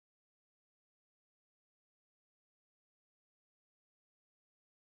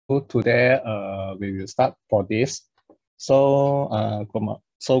today we will start for this. So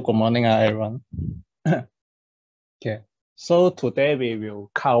good morning everyone. Okay. So today we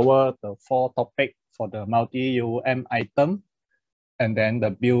will cover the 4 topics for the multi-UOM item, and then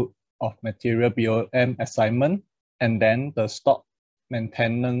the bill of material B.O.M assignment, and then the stock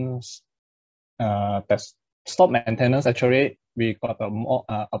maintenance. The stock maintenance, actually we got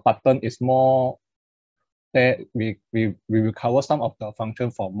a button is more there. We will cover some of the function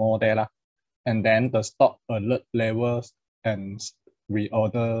for more there lah. And then the stock alert levels and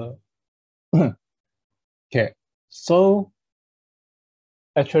reorder. Okay, so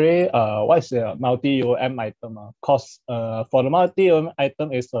actually what is the multi-UOM item? Cause for the multi-UOM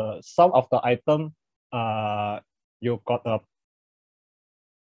item is some of the item you got the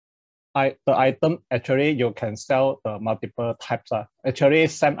item actually you can sell the multiple types. Actually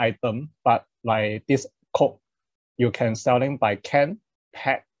same item, but like this code you can selling by can,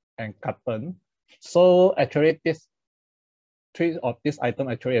 pack, and carton. So actually this 3 of this item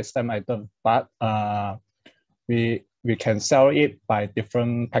actually is same item, but we can sell it by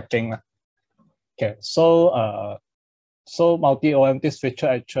different packing. Okay, so so multi-UOM, this feature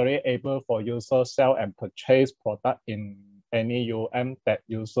actually able for user sell and purchase product in any UOM that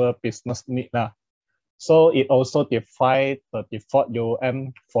user business need. So it also define the default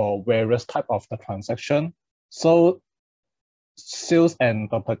UOM for various type of the transaction. So sales and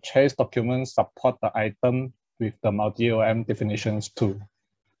the purchase documents support the item with the multi-UOM definitions too.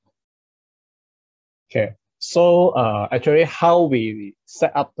 Okay, so actually how we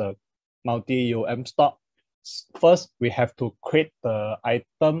set up the multi-UOM stock. First, we have to create the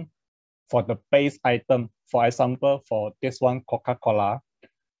item for the base item. For example, for this one, Coca-Cola,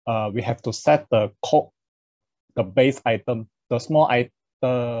 we have to set the code, the base item, the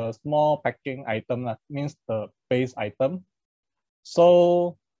small packing item means the base item.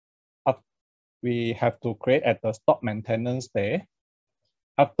 So we have to create at the stock maintenance there.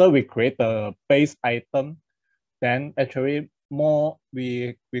 After we create the base item, then actually more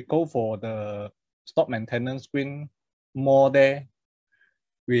we go for the stock maintenance screen. More there,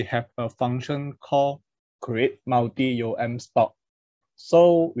 we have a function called create multi-UOM stock.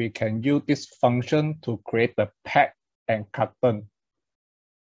 So we can use this function to create the pack and carton.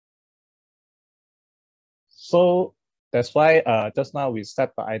 So that's why just now we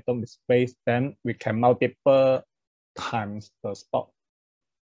set the item is base, then we can multiple times the stock.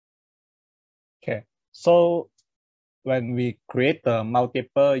 Okay, so when we create the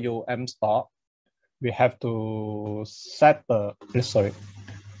multiple UOM stock, we have to set the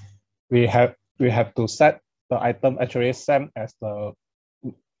we have to set the item actually same as the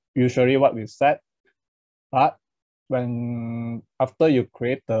usually what we set, but when after you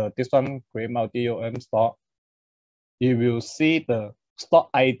create this one create multi-UOM stock, you will see the stock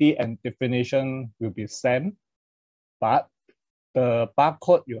ID and definition will be same, but the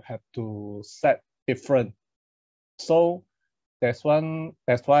barcode you have to set different. So that's why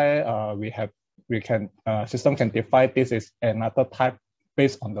system can define this is another type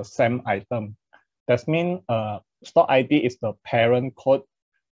based on the same item. That means stock ID is the parent code,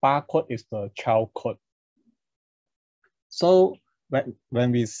 barcode is the child code. So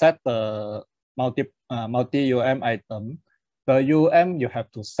when we set the multi-UOM item, the UOM you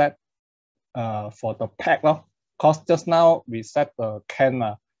have to set for the pack. Because just now we set the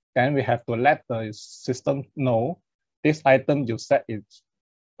can, then we have to let the system know this item you set is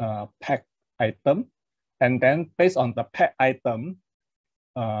pack item, and then based on the pack item,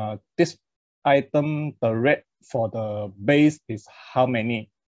 this item the rate for the base is how many.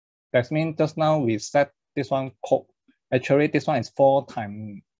 That means just now we set this one code. Actually this one is 4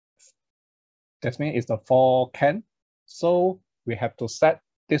 times. That means it's the 4 can. So we have to set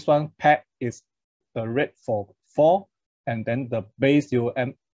this one pack is the rate for 4, and then the base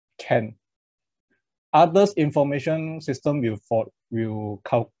UOM can. Others information system will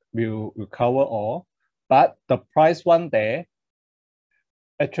cover all, but the price one there,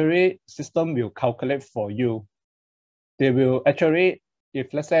 actually system will calculate for you. They will actually,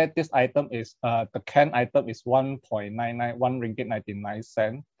 if let's say this item is the can item is 1.99, 1 ringgit 99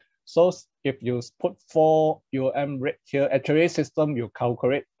 cents. So if you put 4 UOM rate here, actually system will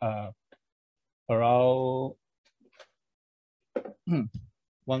calculate around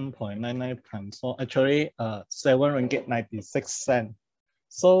 1.99 times. So actually 7 ringgit 96 cents.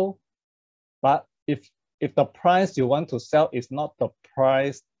 So, but if the price you want to sell is not the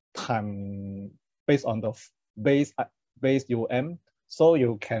price time based on the base UOM, so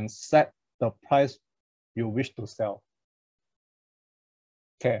you can set the price you wish to sell.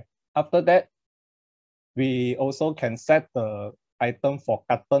 Okay, after that, we also can set the item for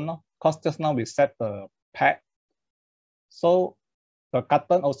carton, because just now we set the pack. So the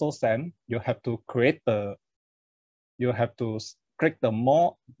carton also same. You have to click the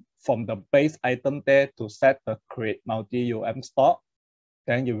more from the base item there to set the create multi-UM stock.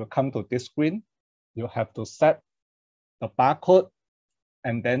 Then you will come to this screen. You have to set the barcode,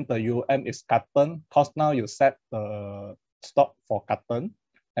 and then the UM is carton, because now you set the stock for carton,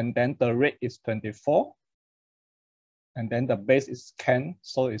 and then the rate is 24, and then the base is can,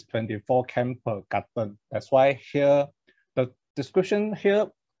 so it's 24 can per carton. That's why here, the description here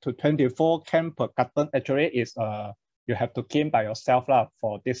to 24 can per carton actually is you have to key in by yourself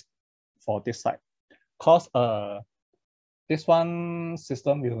for this side. Because this one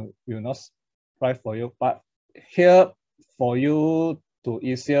system will not write for you, but here for you to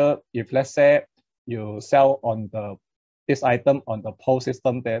easier, if let's say you sell on this item on the POS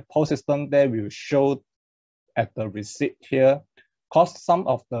system there will show at the receipt here. Because some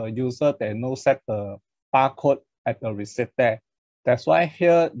of the user they no set the barcode at the receipt there. That's why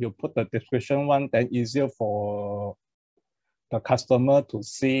here you put the description one, then easier for the customer to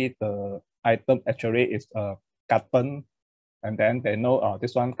see the item actually is a carton, and then they know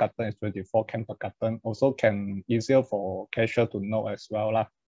this one carton is 24 can per carton. Also can easier for cashier to know as well lah.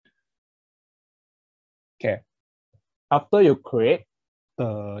 Okay, after you create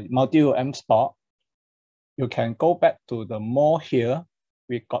the multi-UM stock, you can go back to the more here.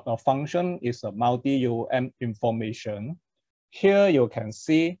 We got a function is a multi-UM information. Here you can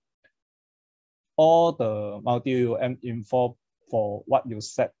see all the multi-UM info for what you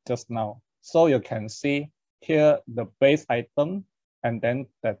set just now. So you can see here the base item, and then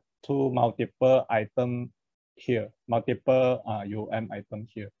the two multiple item here, multiple UM item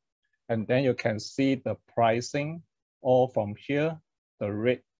here. And then you can see the pricing all from here, the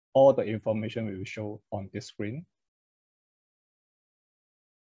rate, all the information will show on this screen.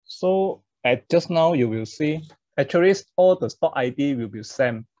 So at just now you will see, actually all the stock ID will be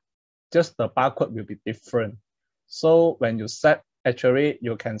same, just the barcode will be different. So when you set, actually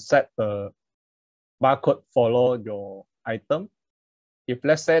you can set the barcode follow your item. If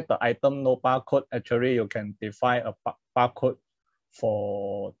let's say the item no barcode, actually you can define a barcode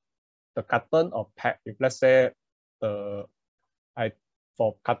for the carton or pack. If let's say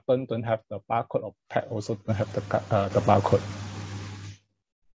for carton don't have the barcode, or pack also don't have the barcode.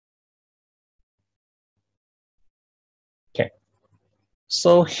 Okay,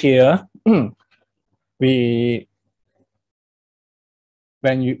 so here when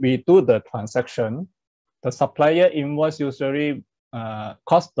we do the transaction, the supplier invoice usually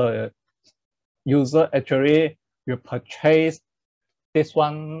cost the user actually will purchase this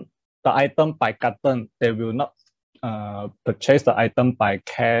one, the item by carton. They will not purchase the item by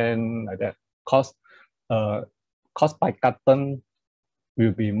can like that. Cost by carton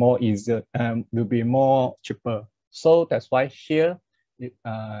will be more easier and will be more cheaper. So that's why here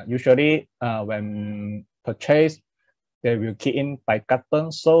usually when purchase, they will key in by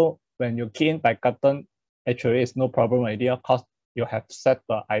carton. So when you key in by carton, actually it's no problem idea, because you have set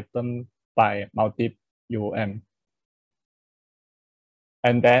the item by multi-UM.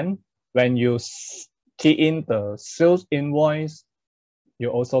 And then when you key in the sales invoice, you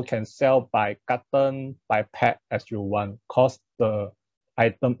also can sell by carton, by pack as you want, because the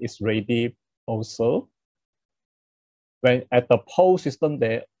item is ready also. When at the POS system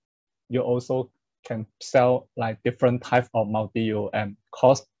there, you also can sell like different type of multi-UM,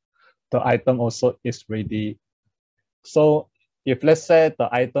 because the item also is ready. So if let's say the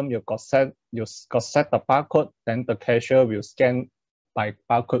item you got set the barcode, then the cashier will scan by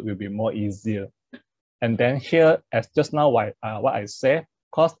barcode will be more easier. And then here, as just now what I said,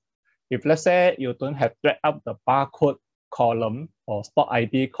 because if let's say you don't have drag up the barcode column or stock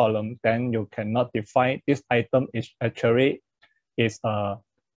ID column, then you cannot define this item is actually is a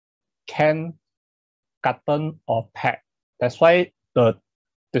can, carton, or pack. That's why the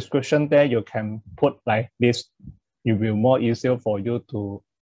description there you can put like this. It will be more easier for you to,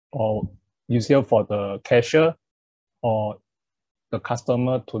 or easier for the cashier or the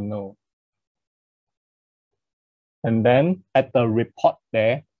customer to know. And then at the report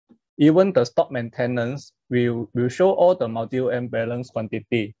there, even the stock maintenance will show all the multi-UM balance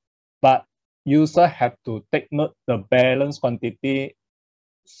quantity, but user have to take note the balance quantity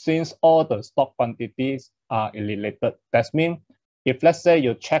since all the stock quantities are related. That means if let's say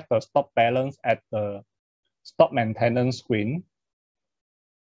you check the stock balance at the stock maintenance screen,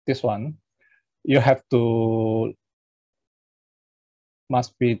 this one, you have to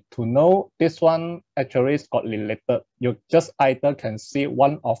must be to know this one actually is got related. You just either can see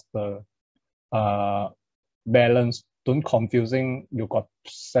one of the balance don't confusing, you got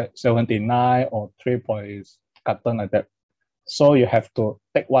 79 or 3 points carton like that. So you have to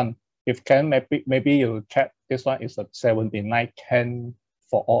take one. If can, maybe you check this one is a 79 can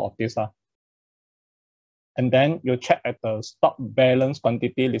for all of this. And then you check at the stock balance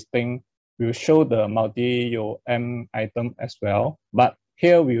quantity listing, will show the multi-UOM item as well. But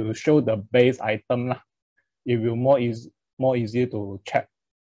here we will show the base item. It will more easy to check.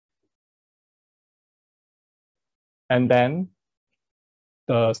 And then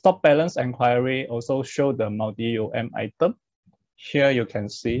the stock balance inquiry also show the multi-UOM item. Here you can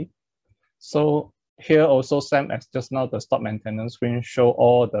see. So here also same as just now, the stock maintenance screen show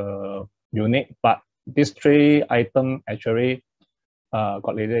all the unit, but these 3 items actually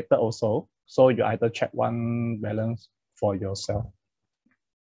got related also. So you either check one balance for yourself.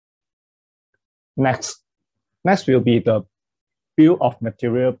 Next will be the bill of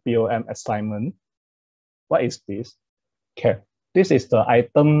material B.O.M assignment. What is this? Okay, this is the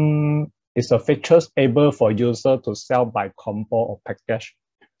item, is a features able for user to sell by combo or package.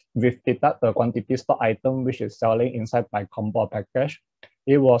 With deduct the quantity stock item which is selling inside by combo or package,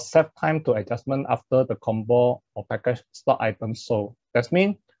 it will save time to adjustment after the combo or package stock item sold. That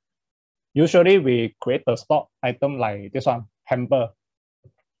means usually we create a stock item like this one, hamper.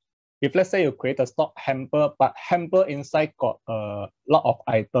 If let's say you create a stock hamper, but hamper inside got a lot of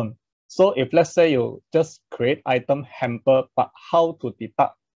items. So if let's say you just create item hamper, but how to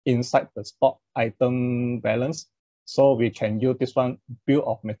deduct inside the stock item balance? So we can use this one, bill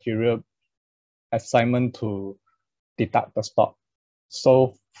of material assignment to deduct the stock.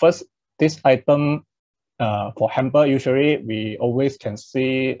 So first, this item for hamper, usually we always can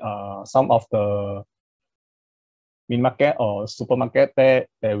see some of the mini market or supermarket there,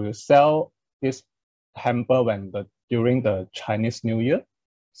 they will sell this hamper during the Chinese New Year.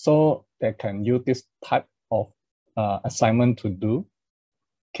 So they can use this type of assignment to do.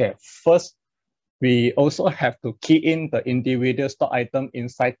 Okay, first, we also have to key in the individual stock item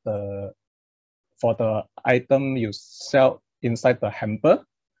inside for the item you sell inside the hamper.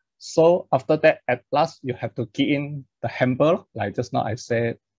 So after that, at last, you have to key in the hamper, like just now I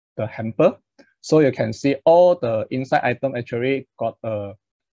said, the hamper. So you can see all the inside item actually got the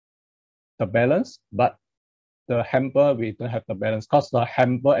balance, but the hamper, we don't have the balance because the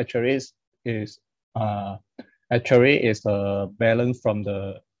hamper actually is a balance from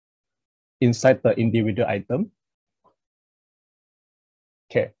the inside the individual item.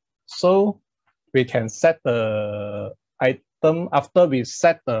 Okay, so we can set the item. After we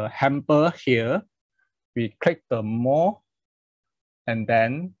set the hamper here, we click the more, and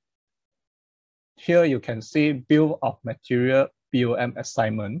then here you can see bill of material B.O.M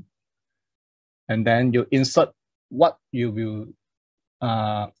assignment, and then you insert what you will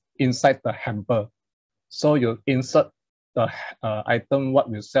inside the hamper. So you insert the item what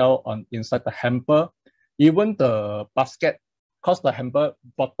you sell on inside the hamper, even the basket, because the hamper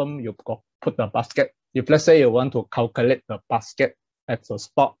bottom you put the basket. If let's say you want to calculate the basket as a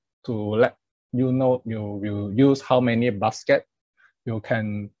stock to let you know you will use how many basket, you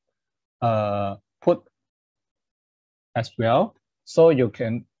can put as well. So you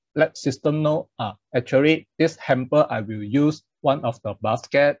can let system know, actually this hamper I will use one of the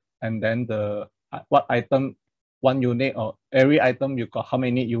basket, and then the what item, 1 unit, or every item you got how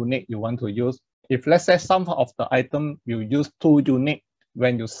many unit you want to use. If let's say some of the item you use 2 unit,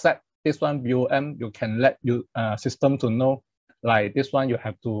 when you set this one B.O.M, you can let you system to know, like this one you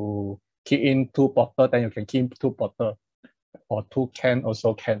have to key in 2 bottle, then you can key in 2 bottle, or 2 can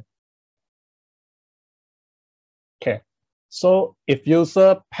also can. Okay, so if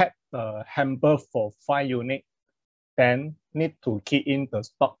user pack the hamper for 5 unit, then need to key in the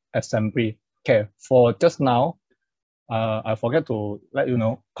stock assembly. Okay, for just now, I forget to let you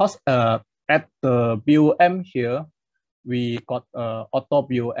know, because at the B.O.M here, we got auto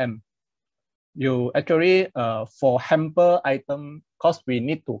B.O.M. You actually, for hamper item, because we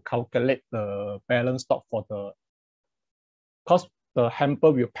need to calculate the balance stock for the, because the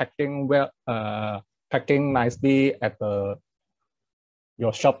hamper will packing well, packing nicely at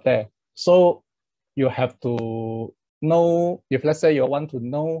your shop there. So you have to know, if let's say you want to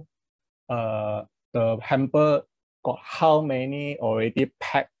know the hamper got how many already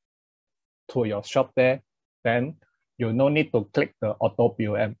packed to your shop there, then you no need to click the auto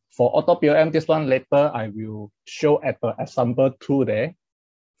B.O.M. For auto B.O.M, this one later I will show at the example 2 there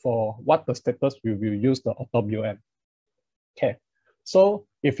for what the status we will use the auto B.O.M. Okay, so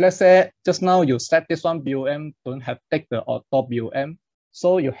if let's say just now you set this one B.O.M, don't have take the auto B.O.M,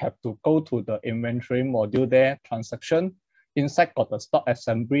 so you have to go to the inventory module there, transaction, inside got the stock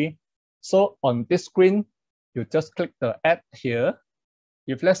assembly. So on this screen, you just click the add here.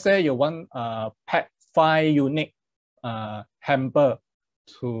 If let's say you want pack 5 unique hamper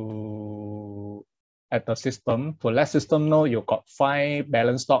to at the system, to let system know you got 5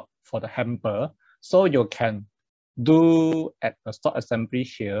 balance stock for the hamper, so you can do at the stock assembly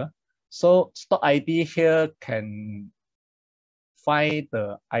here. So stock ID here can find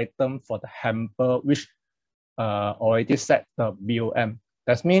the item for the hamper which already set the B.O.M.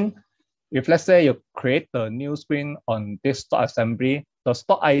 That means if let's say you create the new screen on this stock assembly, the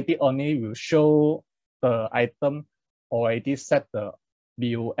stock ID only will show the item already set the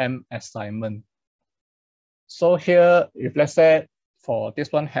B.O.M. assignment. So here, if let's say for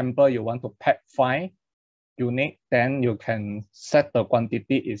this one hamper, you want to pack 5 unit, then you can set the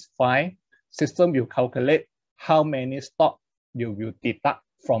quantity is 5. System will calculate how many stock you will deduct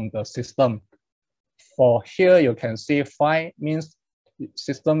from the system. For here, you can see 5 means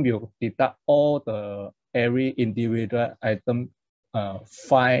system will deduct all the every individual item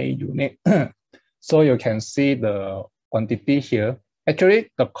 5 unit. So you can see the quantity here. Actually,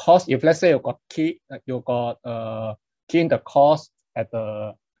 the cost, if let's say you got key in the cost at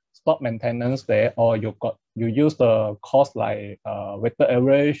the stock maintenance there, or you use the cost like weighted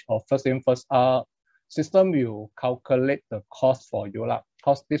average or first in first out, system will calculate the cost for you lah.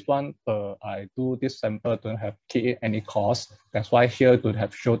 Because this one, I do this sample don't have key in any cost. That's why here don't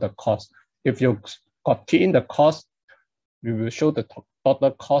have show the cost. If you got key in the cost, we will show the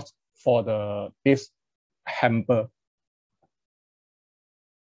total cost for this hamper.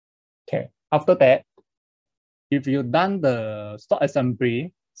 Okay, after that, if you done the stock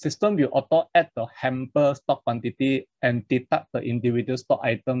assembly, system will auto add the hamper stock quantity and deduct the individual stock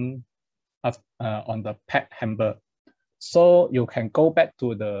item on the pack hamper. So you can go back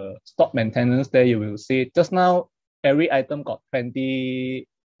to the stock maintenance there, you will see just now every item got 20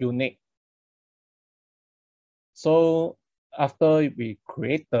 unit. So after we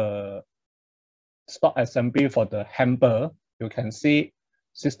create the stock assembly for the hamper, you can see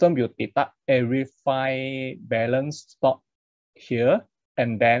system will deduct every 5 balance stock here,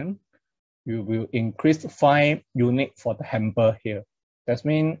 and then you will increase 5 unit for the hamper here. That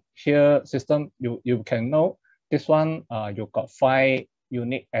means here system you can know this one you got 5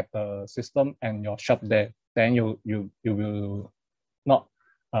 unit at the system and your shop there. Then you will not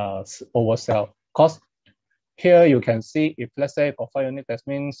oversell. Because here you can see if let's say got 5 unit, that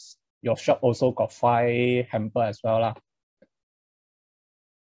means your shop also got 5 hamper as well lah.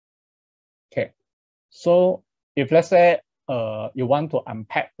 Okay, so if let's say you want to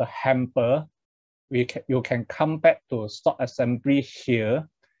unpack the hamper, you can come back to stock assembly here.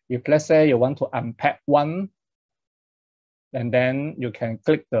 If let's say you want to unpack one, and then you can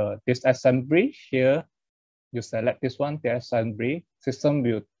click the disassembly here. You select this one, the assembly. System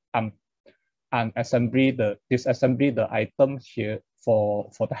will disassembly the item here for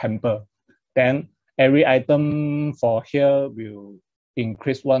the hamper. Then every item for here will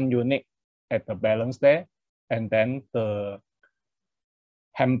increase 1 unit at the balance there, and then the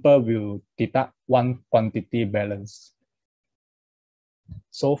hamper will deduct 1 quantity balance.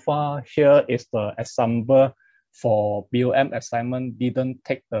 So far, here is the example for B.O.M. assignment didn't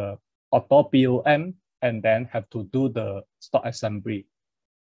take the auto B.O.M. and then have to do the stock assembly.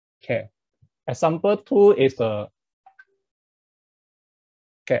 Okay, example 2 is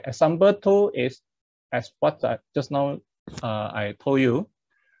example 2 is as what just now I told you.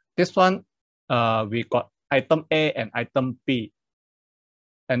 This one we got item A and item B,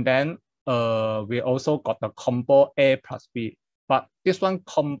 and then we also got the combo A plus B. But this one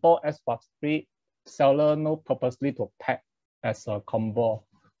combo S plus B, seller no purposely to pack as a combo.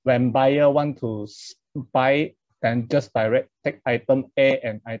 When buyer want to buy, then just direct take item A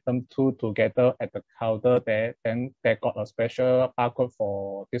and item 2 together at the counter there. Then they got a special barcode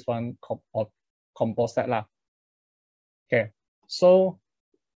for this one combo set lah. Okay, so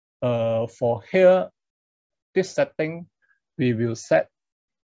for here, this setting we will set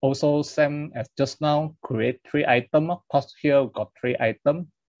also same as just now, create 3 items. Because here we got 3 items,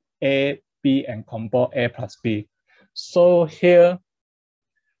 A, B, and combo A plus B. So here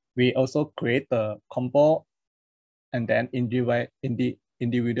we also create the combo and then individual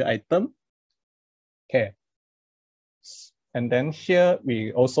item. Okay. And then here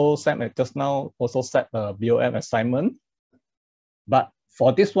we also set just now also set the B.O.M. assignment. But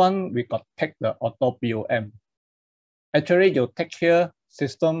for this one, we got take the auto B.O.M. Actually, you take here,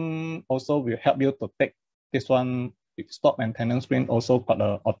 system also will help you to take this one. Stock maintenance screen also got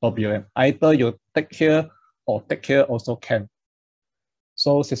the auto B.O.M. Either you take here or take here also can.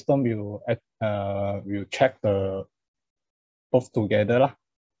 So system will check the both together lah.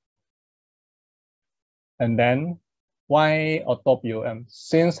 And then why auto B.O.M?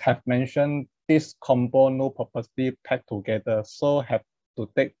 Since have mentioned this combo no purposely packed together, so have to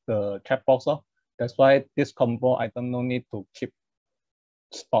take the checkbox off. That's why this combo item no need to keep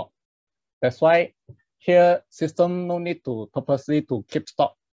stock. That's why here system no need to purposely to keep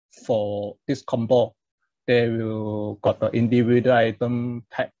stock for this combo. They will got the individual item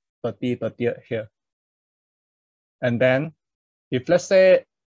pack 30 here. And then if let's say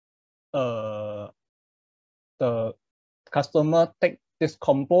the customer take this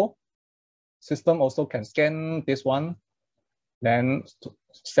combo, system also can scan this one, then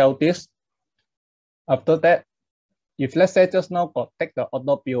sell this. After that, if let's say just now got take the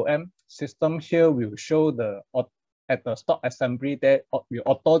auto B.O.M, system here will show the at the stock assembly that will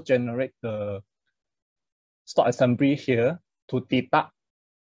auto generate the stock assembly here to deduct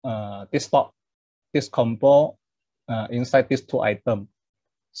this stock, this combo inside these two items.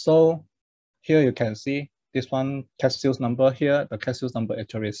 So here you can see this one cash sales number here, the cash sales number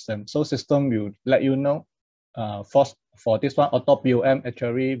actually is same. So system will let you know for this one auto B.O.M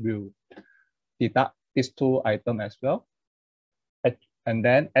actually will deduct these two items as well. And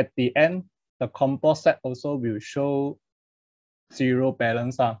then at the end, the combo set also will show zero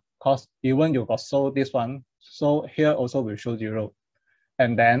balance because even you got sold this one, so here also will show zero.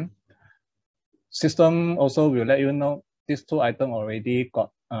 And then system also will let you know these two items already got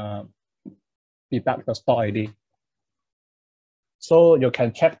deduct the stock ID. So you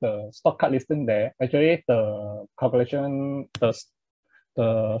can check the stock card listing there. Actually, the calculation,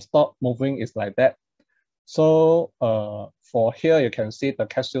 the stock moving is like that. So for here, you can see the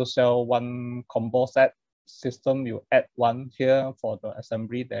capsule cell one combo set system, you add one here for the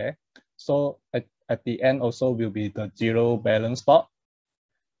assembly there. So at the end also will be the zero balance stock.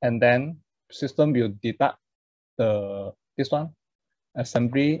 And then system will deduct this one,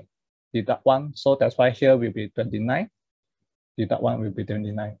 assembly, deduct one. So that's why here will be 29. Deduct one will be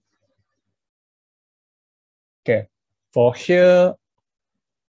 29. Okay, for here,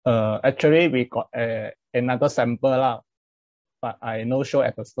 actually we got another sample but I no show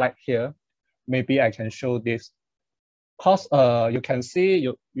at the slide here. Maybe I can show this. Cause you can see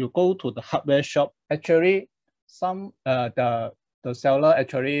you go to the hardware shop. Actually, some the seller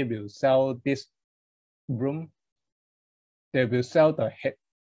actually will sell this broom. They will sell the head.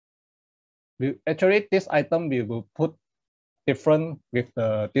 Actually, this item we will put different with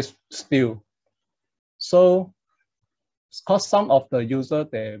this steel. So, because some of the user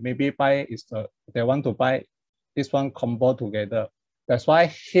they maybe buy they want to buy this one combo together. That's why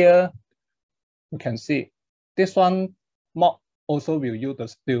here you can see this one mod also will use the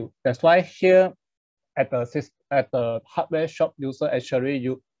steel. That's why here at the hardware shop user actually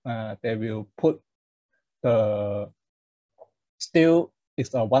they will put the steel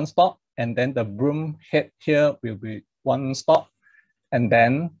is a one stock, and then the broom head here will be one stock, and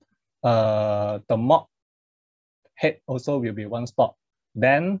then the mod head also will be one stock.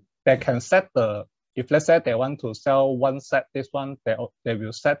 Then they can set if let's say they want to sell one set, this one they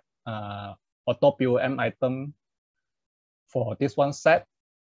will set auto B.O.M item for this one set.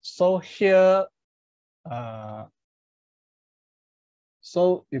 So here,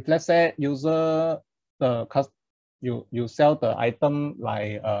 so if let's say user you sell the item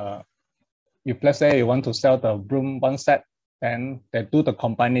like if let's say you want to sell the broom one set, then they do the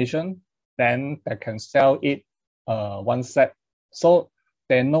combination, then they can sell it one set. So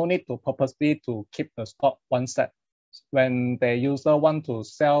they no need to purposely to keep the stock one set. When the user want to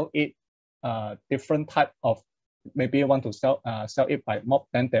sell it different type of, maybe want to sell it by mob,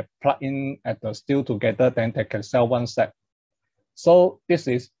 then they plug in at the steel together, then they can sell one set. So this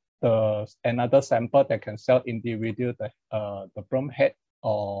is another sample that can sell individual the broom head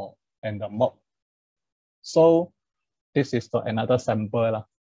and the mob. So this is another sample.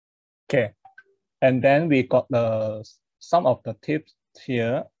 Okay, and then we got some of the tips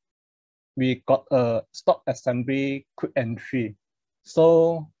here. We got a stock assembly quick entry.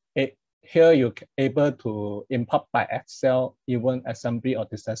 So here you're able to import by Excel even assembly or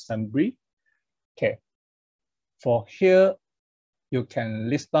disassembly. Okay, for here you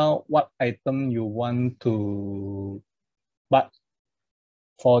can list out what item you want to, but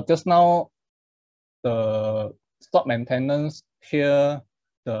for just now the stock maintenance here,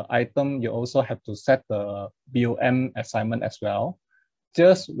 the item you also have to set the B.O.M assignment as well.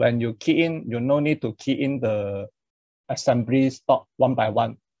 Just when you key in, you no need to key in the assembly stock one by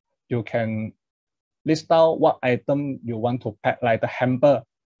one. You can list out what item you want to pack, like the hamper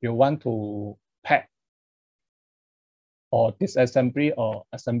you want to pack or disassembly or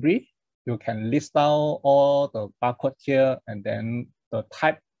assembly. You can list out all the barcode here and then the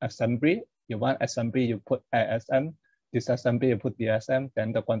type assembly. You want assembly, you put ASM. Disassembly, you put DSM.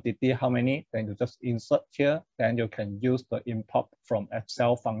 Then the quantity, how many? Then you just insert here. Then you can use the import from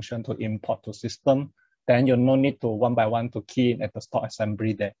Excel function to import to system. Then you no need to one by one to key in at the stock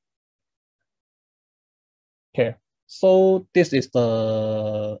assembly there. Okay, so this is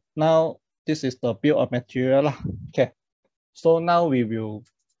the bill of material. Okay, so now we will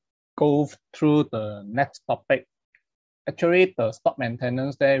go through the next topic. Actually, the stock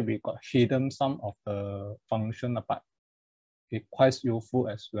maintenance there, we got hidden some of the function apart. It's quite useful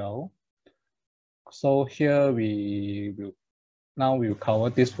as well. So here we will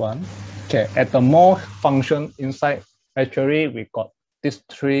cover this one. Okay, at the more function inside, actually we got these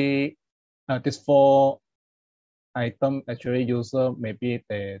four item. Actually, user maybe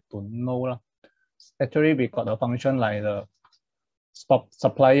they don't know. Actually, we got a function like the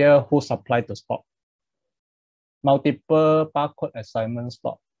supplier who supplied the stock, multiple barcode assignment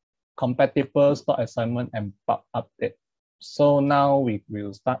stock, compatible stock assignment, and bug update. So now we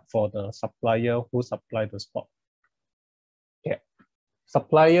will start for the supplier who supplied the stock. Okay,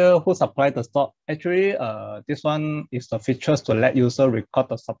 supplier who supplied the stock. Actually, this one is the features to let user record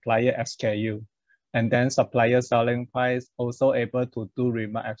the supplier SKU, and then supplier selling price, also able to do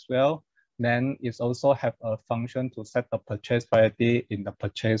remark as well. Then it's also have a function to set the purchase priority in the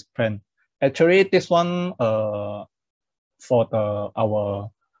purchase plan. Actually, this one for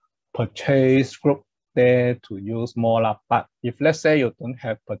our purchase group there to use more. But if let's say you don't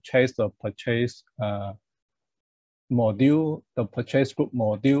have the purchase module, the purchase group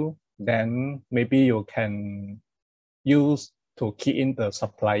module, then maybe you can use to key in the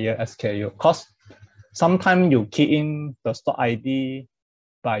supplier SKU. Because sometimes you key in the stock ID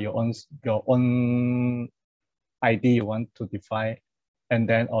by your own ID you want to define, and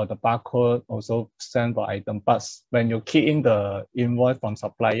then or the barcode also send for item. But when you key in the invoice from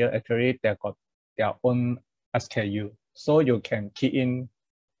supplier, actually they got their own SKU. So you can key in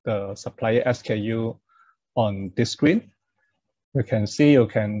the supplier SKU on this screen. You can see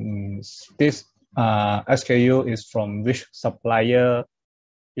this SKU is from which supplier.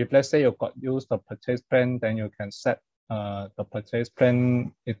 If let's say you got use the purchase plan, then you can set the purchase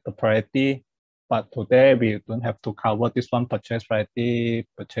plan is the priority. But today we don't have to cover this one purchase priority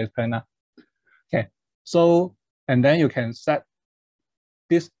purchase plan. Okay, so and then you can set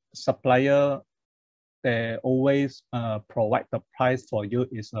this supplier. They always provide the price for you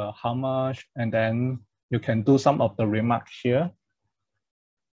is how much, and then you can do some of the remarks here.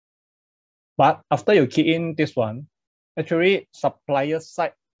 But after you key in this one, actually supplier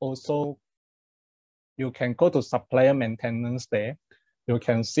side also, you can go to supplier maintenance there. You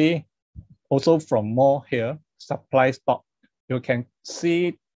can see also from more here, supply stock. You can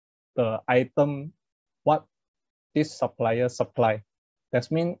see the item, what this supplier supply. That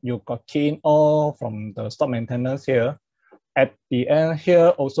means you got key in all from the stock maintenance here. At the end here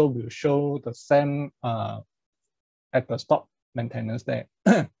also will show the same at the stock maintenance there.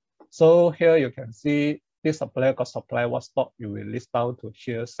 So here you can see this supplier got supply what stock, you will list out to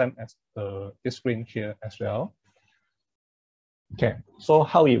here, same as this screen here as well. Okay, so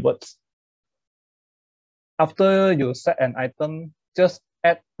how it works. After you set an item, just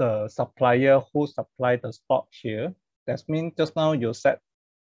add the supplier who supplied the stock here. That means just now you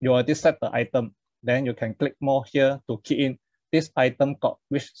already set the item. Then you can click more here to key in this item got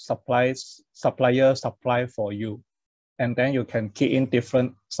which supplier supply for you. And then you can key in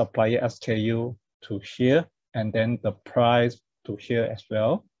different supplier SKU to here, and then the price to here as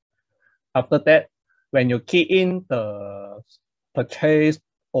well. After that, when you key in the purchase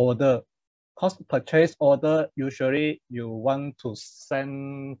order, because purchase order, usually you want to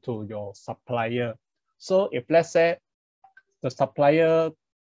send to your supplier. So if let's say the supplier,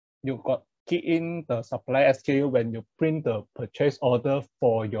 you got key in the supplier SKU, when you print the purchase order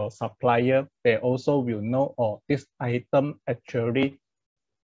for your supplier, they also will know, oh, this item actually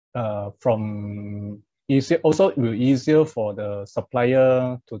from easy, also it will easier for the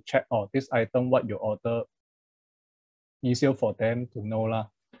supplier to check, oh, this item what you order, easier for them to know lah.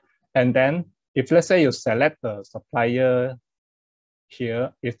 And then if let's say you select the supplier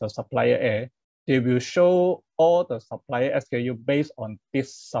here is the supplier A, they will show all the supplier SKU based on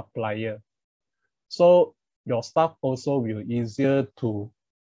this supplier. So your staff also will easier to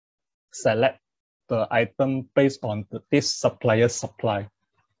select the item based on this supplier supply.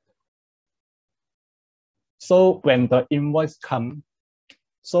 So when the invoice comes,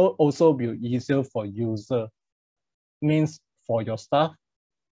 so also will easier for user, means for your staff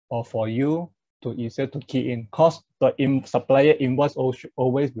or for you to easier to key in, because the supplier invoice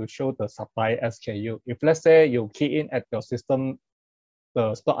always will show the supplier SKU. If let's say you key in at your system,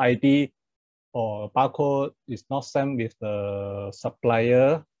 the stock ID or barcode is not same with the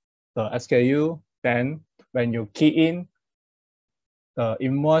supplier, the SKU, then when you key in the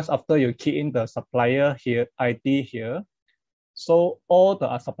invoice after you key in the supplier here, ID here, so all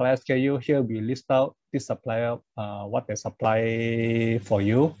the supplier SKU here we list out this supplier, what they supply for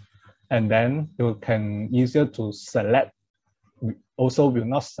you, and then you can easier to select. Also will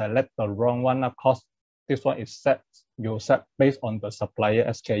not select the wrong one, because this one is set, you set based on the supplier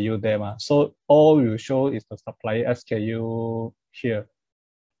SKU there. So all you show is the supplier SKU here.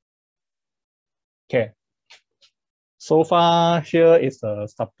 Okay. So far here is a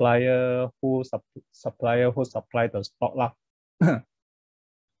supplier who supply the stock lah.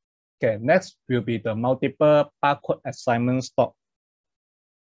 Okay, next will be the multiple barcode assignment stock.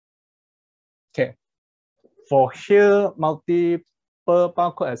 Okay, for here multiple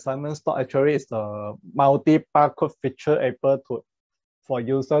barcode assignment stock actually is the multi-barcode feature able to for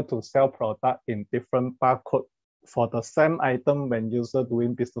user to sell product in different barcode for the same item when user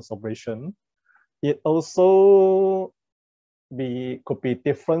doing business operation. It also could be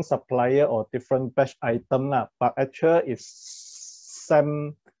different supplier or different batch item lah, but actually it's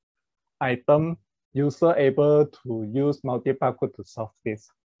same item, user able to use multi-barcode to solve this.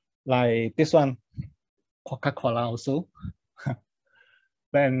 Like this one, Coca-Cola also.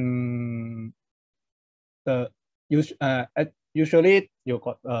 When the usually you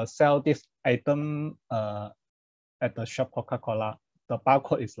got sell this item at the shop Coca-Cola, the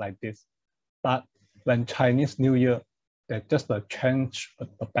barcode is like this. But when Chinese New Year, they just change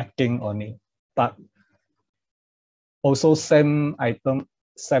the packing only. But also same item,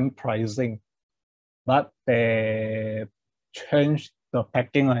 same pricing, but they change the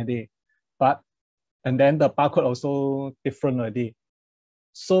packing already. But and then the barcode also different already.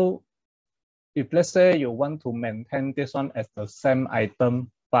 So if let's say you want to maintain this one as the same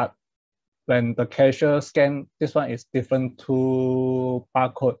item, but when the cashier scan, this one is different to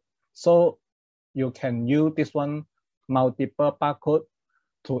barcode. So you can use this one multiple barcode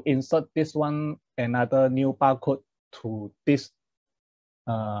to insert this one another new barcode to this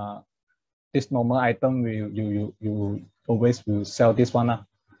this normal item. You always will sell this one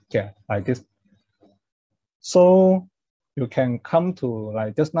okay, like this. So you can come to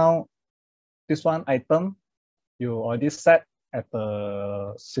like just now this one item you already set at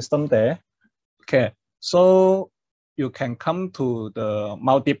the system there. Okay, so you can come to the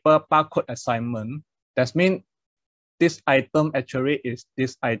multiple barcode assignment. That means this item actually is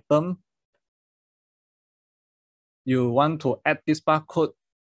this item. You want to add this barcode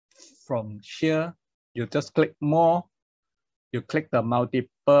from here, you just click more. You click the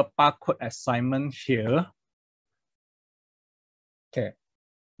multiple barcode assignment here. Okay,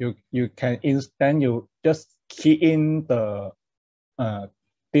 you can instant you just key in the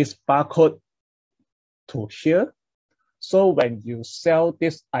this barcode to here. So when you sell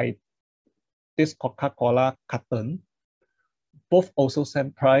this Coca-Cola carton, both also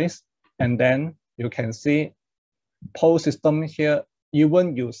same price, and then you can see POS system here.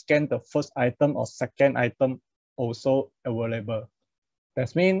 Even you scan the first item or second item also available.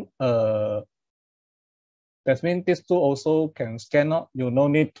 That means this tool also can scan out. You no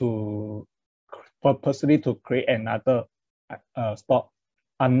need to purposely to create another stock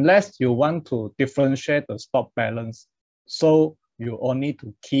unless you want to differentiate the stock balance. So you only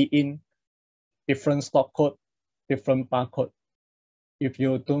to key in different stock code, different barcode. If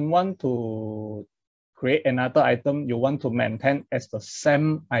you don't want to create another item, you want to maintain as the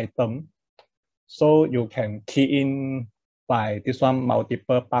same item, so you can key in by this one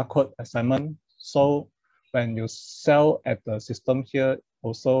multiple barcode assignment. So when you sell at the system here,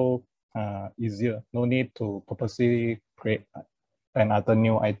 also easier. No need to purposely create another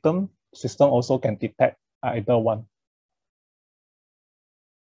new item. System also can detect either one.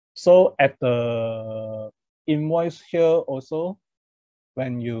 So at the invoice here also,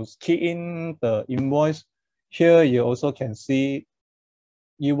 when you key in the invoice, here you also can see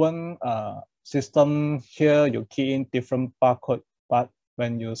even system here, you key in different barcode, but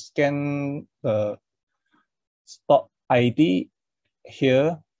when you scan the stock ID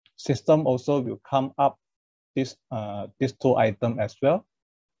here, system also will come up this two item as well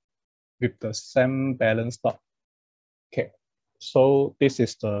with the same balance stock. Okay, so this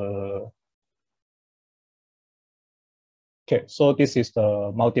is the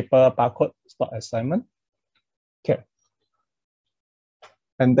multiple barcode stock assignment. Okay,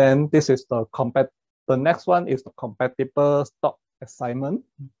 and then this is the next one is the compatible stock assignment.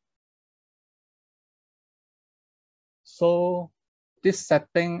 So this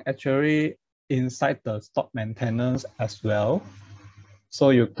setting actually inside the stock maintenance as well.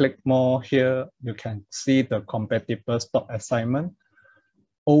 So you click more here, you can see the compatible stock assignment.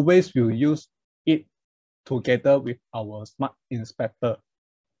 Always will use it together with our Smart Inspector.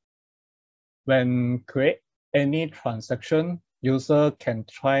 When create any transaction, user can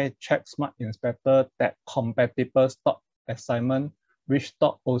try check Smart Inspector that compatible stock assignment, which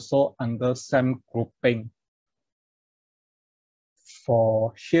stock also under same grouping.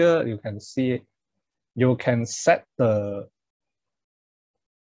 For here, you can see, you can set the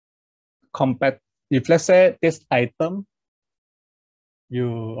if let's say this item, you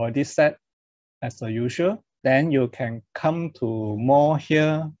already set as a usual, then you can come to more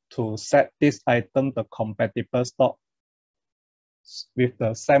here to set this item, the compatible stock with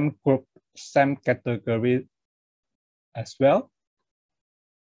the same group, same category as well.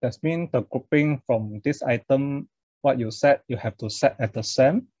 That means the grouping from this item, what you set, you have to set at the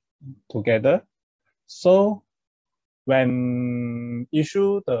same together. So when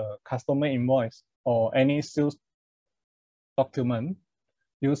issue the customer invoice or any sales document,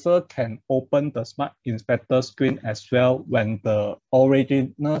 user can open the Smart Inspector screen as well when the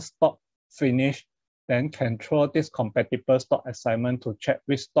original stock finished, then control this compatible stock assignment to check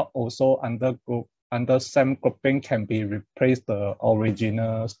which stock also under same grouping can be replaced the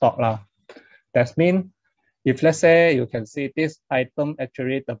original stock lah. That means if let's say you can see this item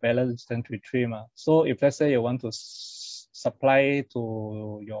actually the balance is 23 ma. So if let's say you want to supply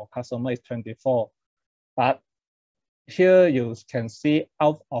to your customer is 24, but here you can see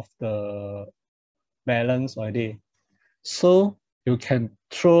out of the balance already. So you can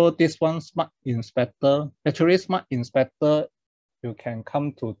throw this one Smart Inspector. Actually, Smart Inspector, you can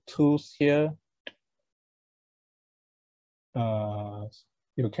come to tools here.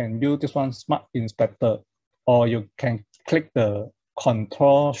 You can use this one Smart Inspector, or you can click the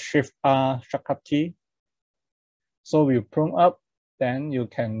Control Shift R shortcut key. So we prompt up, then you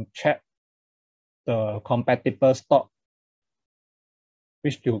can check the compatible stock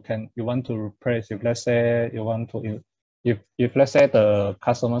which you want to replace. If let's say you want to, if let's say the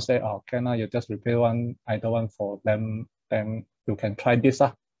customer say, oh, can I you just replace either one for them, then you can try this.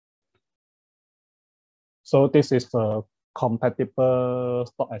 So this is the compatible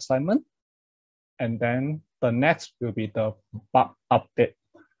stock assignment. And then the next will be the bug update.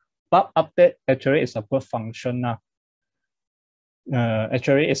 Bug update actually is a good function.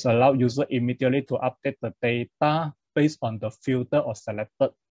 Actually, it's allow user immediately to update the data based on the filter or selected.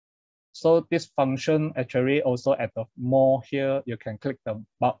 So this function actually also at the more here, you can click the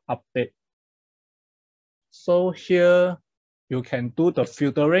bug update. So here you can do the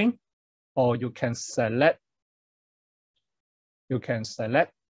filtering, or you can select.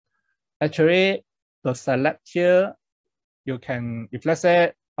 Actually, the select here, you can, if let's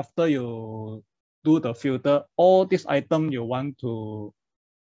say after you do the filter, all these items you want to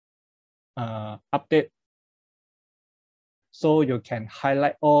update. So you can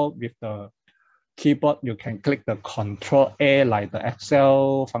highlight all with the keyboard. You can click the Control A, like the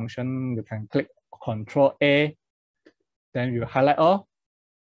Excel function. You can click Control A, then you highlight all,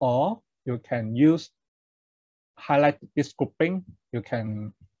 or you can use highlight this grouping. You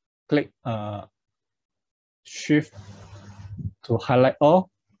can click Shift to highlight all,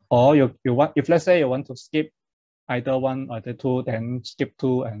 or you want, if let's say you want to skip either one or the two, then skip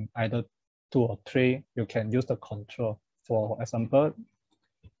two, and either 2 or 3, you can use the Control. For example,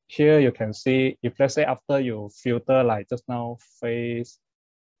 here you can see, if let's say after you filter like just now face,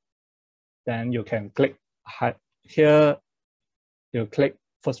 then you can click here, you click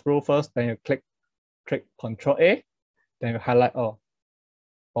first row first, then you click Control A, then you highlight all.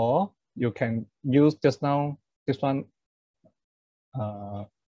 Or you can use just now this one,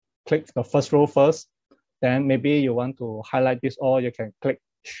 click the first row first, then maybe you want to highlight this all, you can click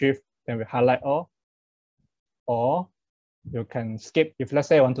Shift, then we highlight all. Or you can skip, if let's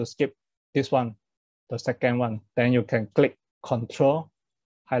say you want to skip this one, the second one, then you can click Control,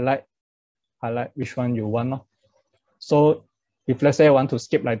 highlight which one you want. So if let's say you want to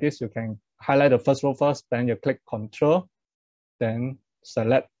skip like this, you can highlight the first row first, then you click Control, then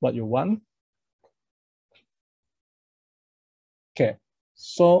select what you want. Okay,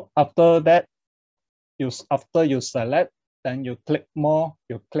 so after that, after you select, then you click more,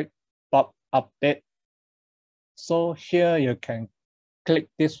 you click Bug Update. So here you can click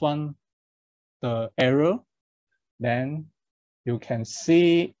this one, the arrow, then you can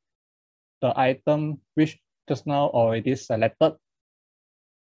see the item which just now already selected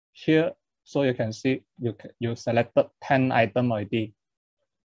here. So you can see you selected 10 items already.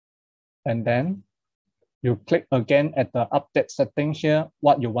 And then you click again at the update setting here,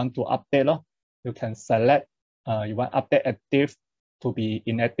 what you want to update. You can select, you want update active, to be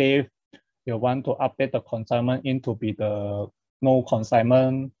inactive. You want to update the consignment into be the no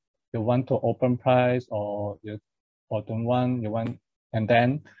consignment. You want to open price or don't want, and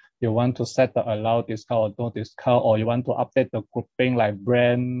then you want to set the allow discount or no discount, or you want to update the grouping like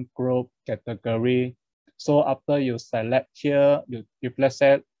brand, group, category. So after you select here, if let's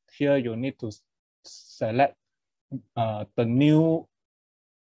say here you need to select the new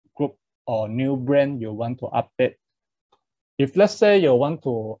group or new brand you want to update. If let's say you want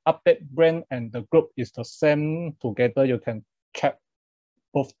to update brand and the group is the same together, you can check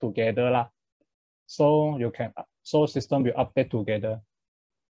both together lah. So system will update together.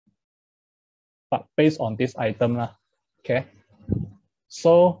 But based on this item lah. Okay.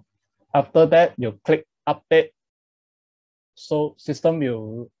 So after that you click update. So system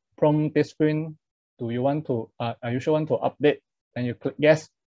will prompt this screen. Are you sure want to update? And you click yes.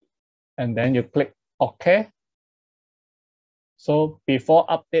 And then you click OK. So before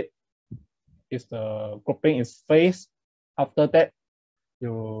update is the grouping is phase. After that,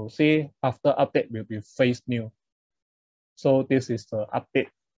 you see after update will be phase new. So this is the update.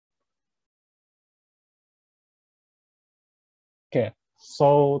 Okay,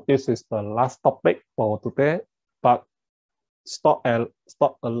 so this is the last topic for today, but stock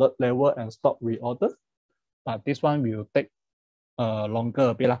alert level and stock reorder. But this one will take longer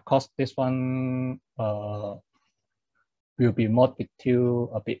a bit because this one will be more detailed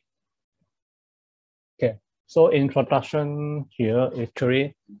a bit. Okay, so introduction here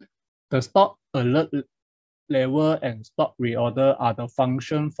actually the stock alert level and stock reorder are the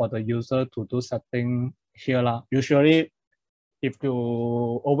function for the user to do setting here lah. Usually, if you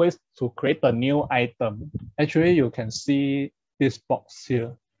always to create a new item, actually you can see this box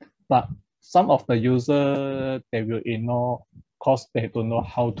here, but some of the user they will ignore because they don't know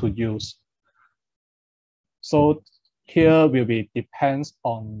how to use. So here will be depends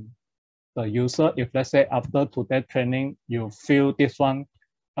on the user. If let's say after today's training, you feel this one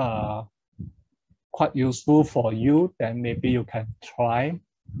quite useful for you, then maybe you can try.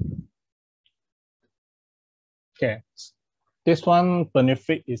 Okay, this one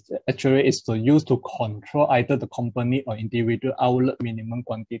benefit is actually is to use to control either the company or individual outlet minimum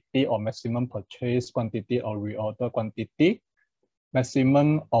quantity or maximum purchase quantity or reorder quantity,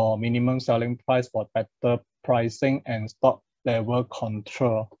 maximum or minimum selling price for better pricing and stock level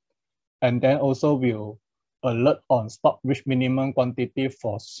control. And then also will alert on stock reach minimum quantity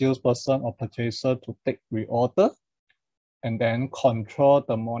for salesperson or purchaser to take reorder. And then control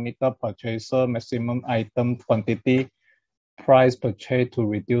the monitor purchaser maximum item quantity price purchase to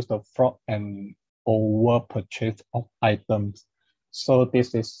reduce the fraud and over purchase of items. So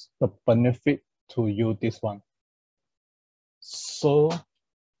this is the benefit to use this one. So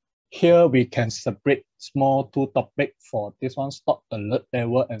here we can separate small two topics for this one, stock alert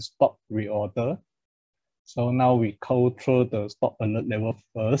level and stock reorder. So now we go through the stock alert level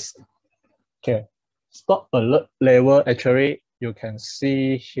first. Okay, stock alert level actually you can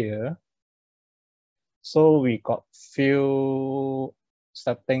see here. So we got few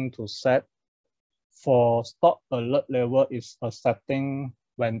settings to set. For stock alert level is a setting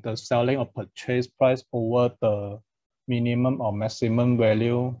when the selling or purchase price over the minimum or maximum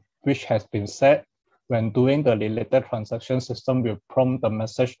value which has been set. When doing the related transaction, system will prompt the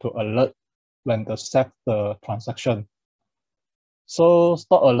message to alert when the set the transaction. So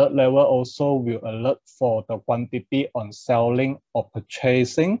stock alert level also will alert for the quantity on selling or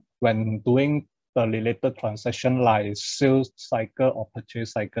purchasing when doing the related transaction like sales cycle or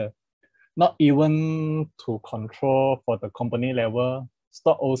purchase cycle. Not even to control for the company level,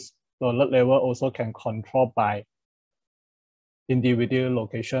 stock alert level also can control by individual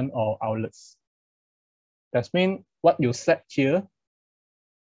location or outlets. That means what you set here,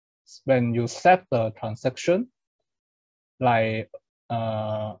 when you set the transaction, like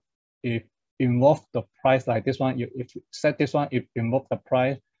if involve the price like this one, if you set this one, if involve the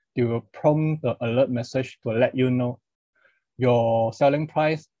price, you will prompt the alert message to let you know your selling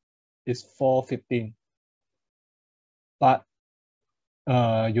price is $4.15. But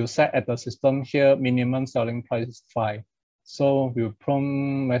you set at the system here, minimum selling price is 5. So we'll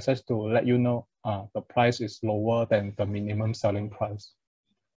prompt message to let you know the price is lower than the minimum selling price.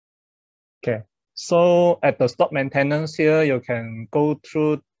 Okay, so at the stock maintenance here, you can go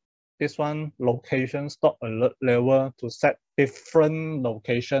through this one, location stock alert level to set different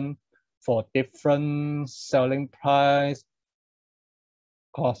location for different selling price.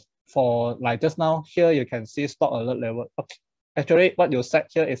 Cost for like just now here, you can see stock alert level. Okay. Actually, what you set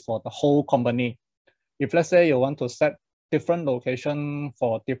here is for the whole company. If let's say you want to set different location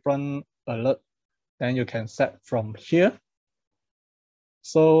for different alert, then you can set from here.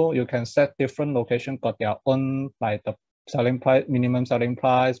 So you can set different location got their own, like the selling price, minimum selling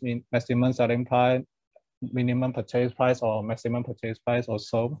price, maximum selling price, minimum purchase price or maximum purchase price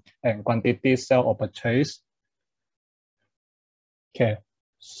also, and quantity sell or purchase. Okay,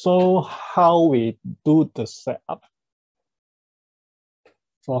 so how we do the setup?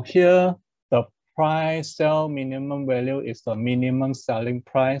 For here, the price sell minimum value is the minimum selling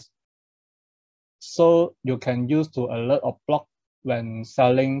price. So you can use to alert or block when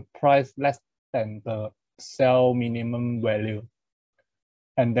selling price less than the sell minimum value.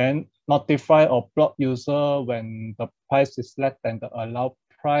 And then notify or block user when the price is less than the allowed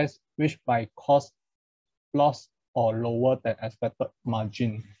price, which might cause loss or lower than expected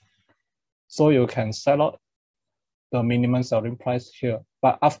margin. So you can set out the minimum selling price here.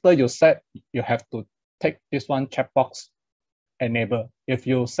 But after you set, you have to take this one checkbox enable. If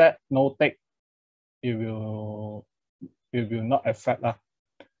you set no take, it will not affect that.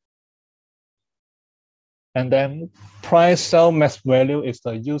 And then price sell max value is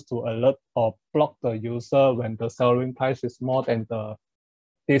the use to alert or block the user when the selling price is more than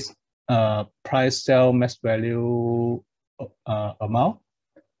this price sell max value amount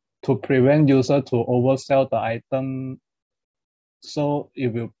to prevent user to oversell the item. So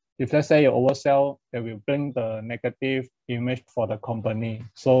if let's say you oversell, it will bring the negative image for the company.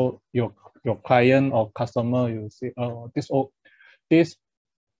 So your client or customer, you see, oh, this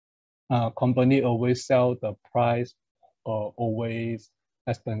company always sell the price or always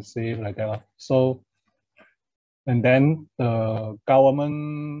expensive like that. So, and then the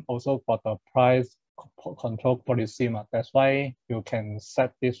government also got the price control policy. That's why you can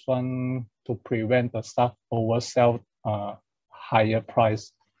set this one to prevent the staff oversell higher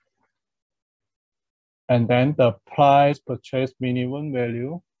price. And then the price purchase minimum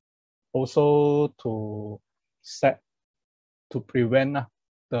value also to set to prevent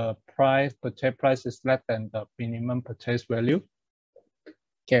the purchase price is less than the minimum purchase value.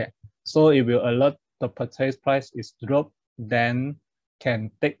 Okay, so it will alert the purchase price is dropped, then can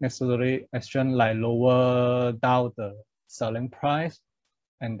take necessary action like lower down the selling price,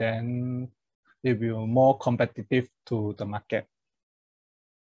 and then it will more competitive to the market.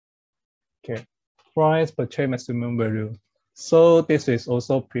 Okay, price purchase maximum value. So this is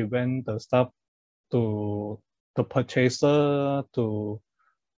also prevent the staff to the purchaser to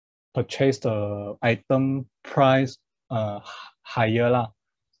purchase the item price higher lah.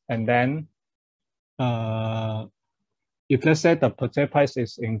 And then if let's say the purchase price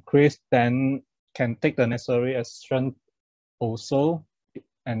is increased, then can take the necessary action also,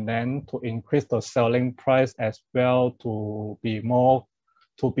 and then to increase the selling price as well to be more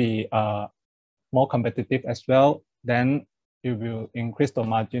competitive as well. Then it will increase the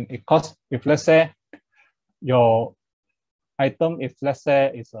margin. Because if let's say your item, if let's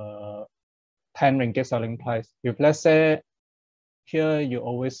say is a 10 ringgit selling price, if let's say here you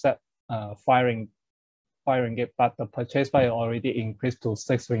always set 5 ringgit, but the purchase price already increased to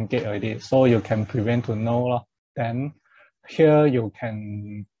 6 ringgit already, so you can prevent to know. Then here you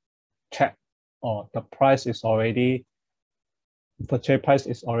can check or the price is already purchase price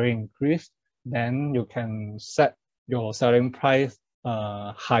is already increased, then you can set your selling price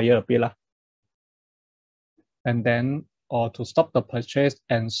higher a bit. And then or to stop the purchase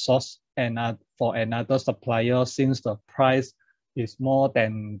and source for another supplier since the price is more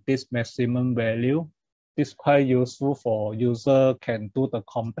than this maximum value. This is quite useful for user can do the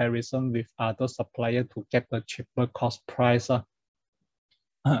comparison with other supplier to get the cheaper cost price.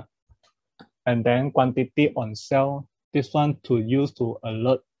 And then quantity on sale, this one to use to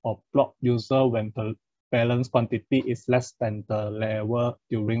alert or block user when the balance quantity is less than the level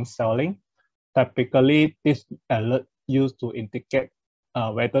during selling. Typically, this alert used to indicate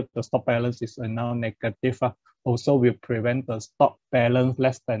whether the stock balance is now negative. Also will prevent the stock balance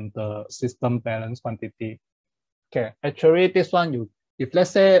less than the system balance quantity. Okay, actually this one, if let's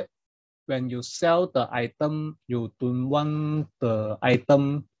say when you sell the item, you don't want the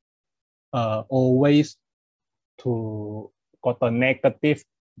item always to got a negative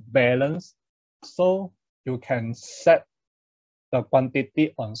balance, so you can set the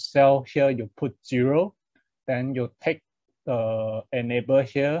quantity on sale here, you put 0, then you take the enable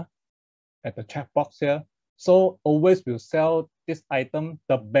here at the checkbox here. So always will sell this item,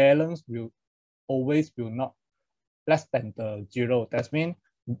 the balance will always will not less than the 0. That means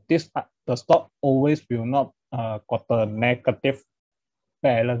the stock always will not got a negative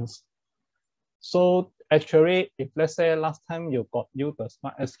balance. So actually, if let's say last time you got the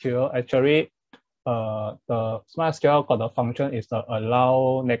Smart SQL, actually the Smart SQL got the function is the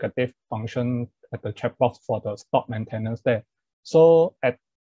allow negative function at the checkbox for the stock maintenance there. So at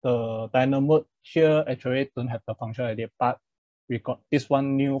the dynamo here, actually don't have the function ID, but we got this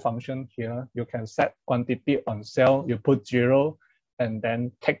one new function here. You can set quantity on cell, you put 0, and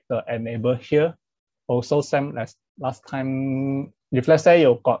then take the enable here. Also same as last time. If let's say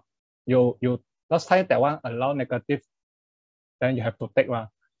you got you last time that one allow negative, then you have to take one.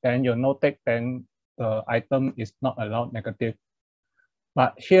 Then you no take, then the item is not allowed negative.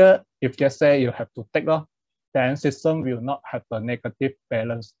 But here, if just say you have to take off, then system will not have the negative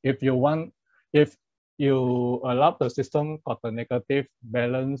balance. If you want, if you allow the system got the negative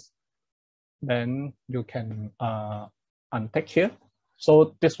balance, then you can untick here.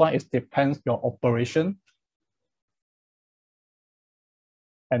 So this one is depends your operation.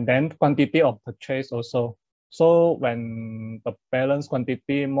 And then quantity of purchase also. So when the balance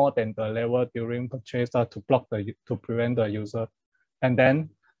quantity more than the level during purchase to block to prevent the user. And then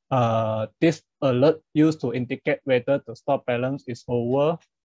this alert used to indicate whether the stock balance is over.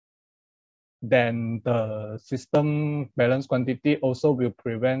 Then the system balance quantity also will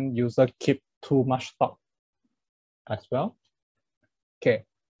prevent user keep too much stock as well. Okay,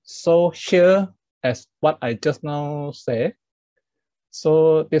 so here as what I just now said,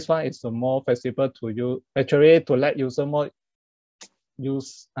 so this one is more flexible to use, actually to let user more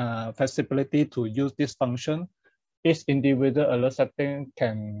use flexibility to use this function. Each individual alert setting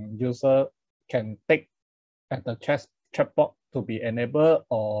user can take at the chatbot to be enabled,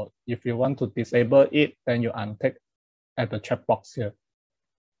 or if you want to disable it, then you untick at the chat box here.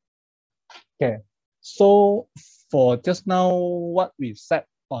 Okay, so for just now, what we set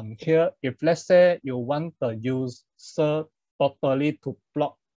on here, if let's say you want the user totally to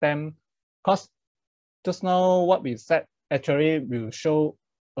block them, because just now what we set actually will show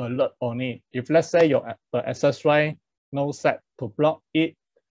alert only. If let's say the access right no set to block it,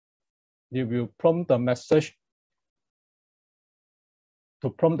 you will prompt the message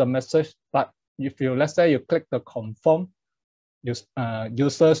but if you let's say you click the confirm,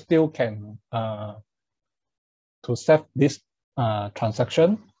 user still can to save this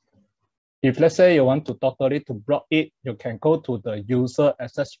transaction. If let's say you want to totally to block it, you can go to the user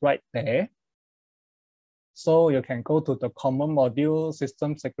access right there. So you can go to the common module,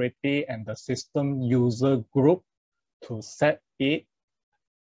 system security, and the system user group to set it.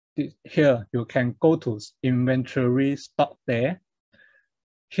 Here you can go to inventory stock there.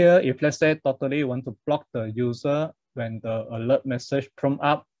 Here, if let's say totally you want to block the user when the alert message prompt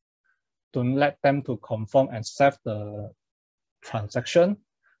up, don't let them to confirm and save the transaction.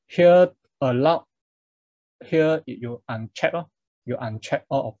 Here allow, here you uncheck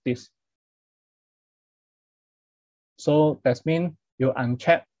all of this. So that means you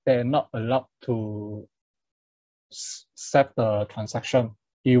uncheck, they're not allowed to save the transaction.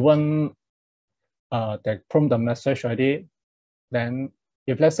 Even they prompt the message already, then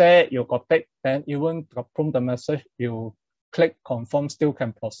if let's say you got it, then even prompt the message, you click confirm, still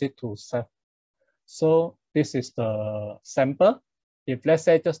can proceed to save. So this is the sample. If let's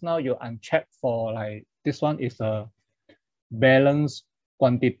say just now you uncheck for like this one is a balance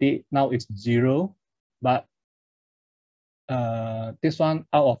quantity, now it's 0, but this one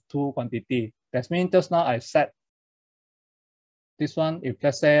out of 2 quantity. That means just now I set this one. If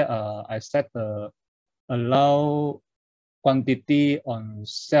let's say I set the allow quantity on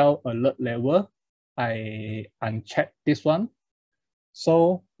cell alert level, I uncheck this one.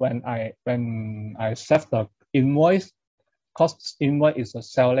 So when I set the invoice, cost invoice is a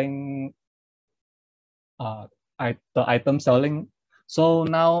selling the item selling. So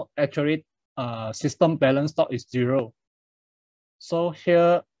now actually system balance stock is 0. So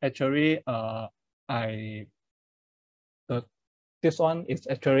here actually this one is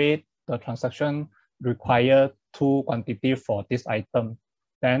actually the transaction require 2 quantity for this item.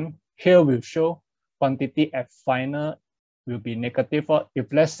 Then here will show quantity at final will be negative.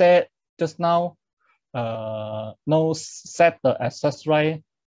 If let's say just now no set the access right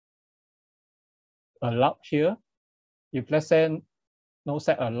allowed here. If let's say no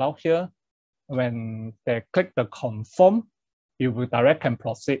set allowed here, when they click the confirm, you will direct can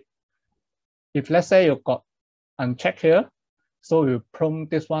proceed. If let's say you got uncheck here, so you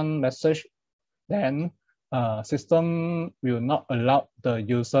prompt this one message, then system will not allow the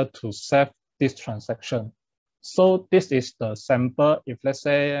user to save this transaction. So this is the sample. If let's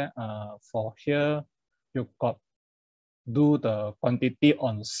say for here, you got do the quantity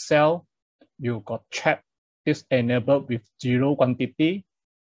on cell, you got check this enabled with 0 quantity.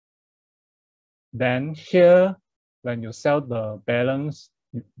 Then here, when you sell the balance,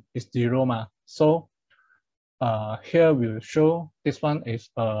 is 0 ma. So here will show this one is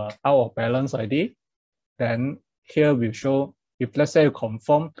out of balance ID. Then here will show If let's say you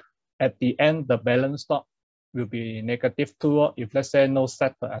confirm, at the end, the balance stock will be -2 if let's say no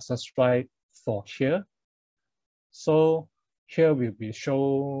set the access right for here. So here will be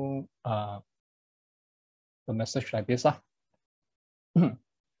show the message like this.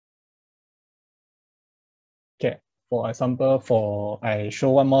 Okay, for example, I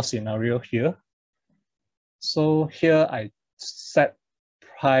show one more scenario here. So here I set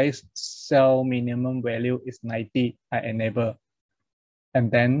price sell minimum value is 90, I enable. And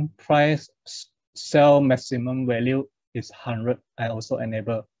then price sell maximum value is 100, I also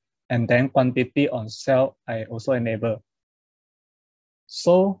enable. And then quantity on sell, I also enable.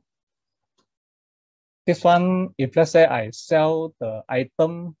 So this one, if let's say I sell the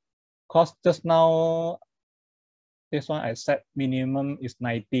item cost just now, this one I set minimum is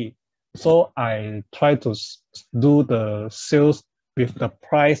 90. So I try to do the sales with the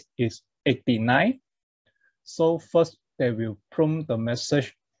price is 89. So first they will prompt the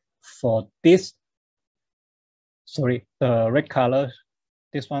message for this. Sorry, the red color.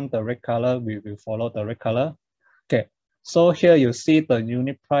 This one, the red color, we will follow the red color. Okay, so here you see the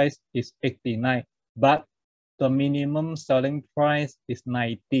unit price is 89, but the minimum selling price is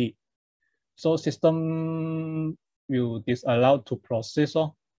 90. So system will disallow to process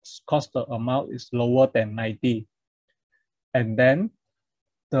because the amount is lower than 90. And then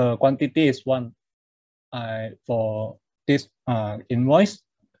the quantity is 1 for this invoice.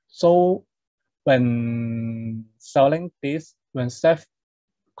 So when selling this, when self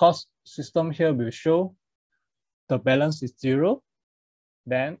cost system here will show the balance is 0,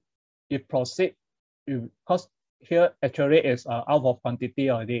 then if proceed, because here actually is out of quantity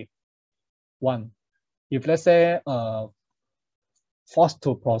already, 1. If let's say forced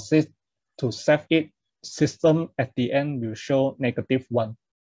to proceed to save it, system at the end will show -1.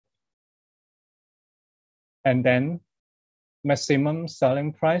 And then maximum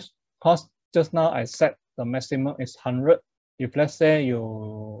selling price, because just now I set the maximum is 100. If let's say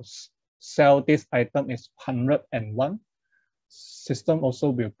you sell this item is 101, system also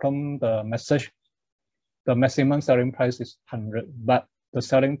will come the message, the maximum selling price is 100, but the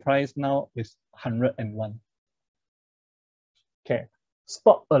selling price now is 101. Okay,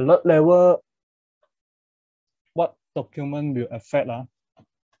 stock alert level, what document will affect?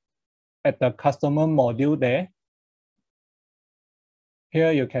 At the customer module there,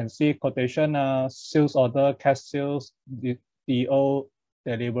 here you can see quotation, sales order, cash sales, DO,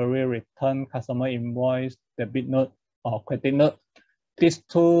 delivery return, customer invoice, debit note or credit note. These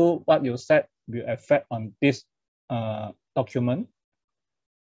two, what you said, will affect on this document.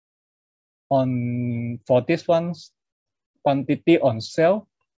 For this one, quantity on sale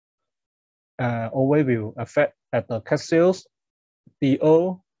always will affect at the cash sales,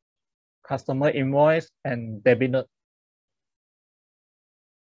 DO, customer invoice, and debit note.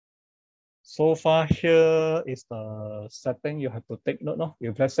 So far here is the setting you have to take note of.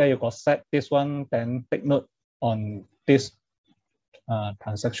 If let's say you got set this one, then take note on this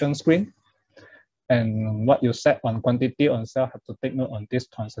transaction screen. And what you set on quantity on sale have to take note on this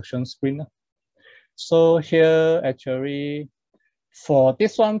transaction screen. So here actually for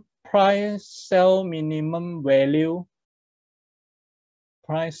this one, price sell minimum value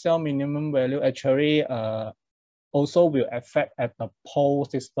actually also will affect at the PO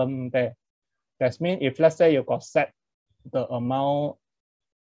system there. That means if let's say you got set the amount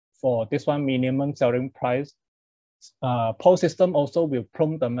for this one minimum selling price, PO system also will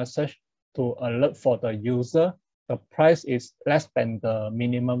prompt the message to alert for the user the price is less than the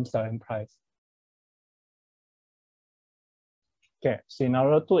minimum selling price. Okay,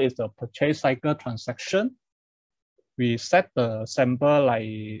 scenario 2 is the purchase cycle transaction. We set the sample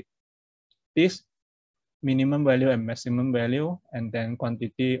like this, minimum value and maximum value, and then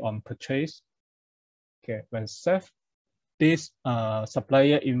quantity on purchase. Okay, when save this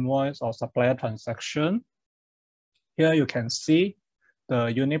supplier invoice or supplier transaction, here you can see the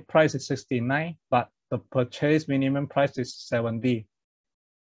unit price is 69, but the purchase minimum price is 70.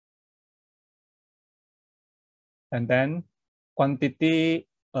 And then quantity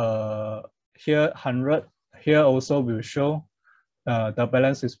here 100, here also will show the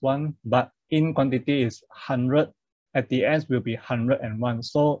balance is 1, but in quantity is 100, at the end will be 101.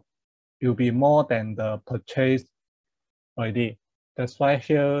 So it will be more than the purchase already. That's why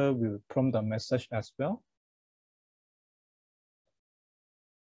here we'll prompt the message as well.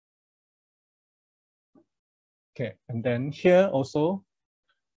 Okay, and then here also,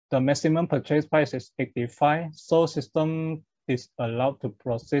 the maximum purchase price is 85. So system is allowed to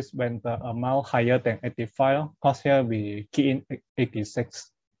process when the amount higher than 85. Because here we key in 86.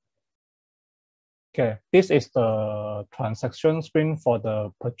 Okay, this is the transaction screen for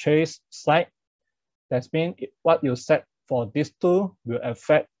the purchase side. That means what you set for these two will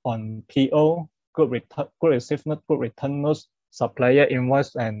affect on PO, good return, good receive note, good return notes, supplier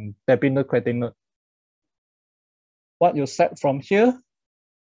invoice, and debit note, credit note. What you set from here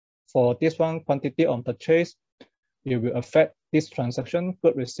for this one quantity on purchase, it will affect this transaction,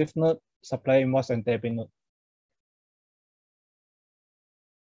 good receive note, supplier invoice, and debit note.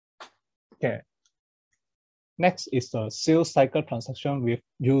 Okay. Next is the sales cycle transaction with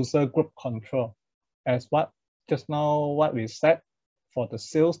user group control. As what just now what we said for the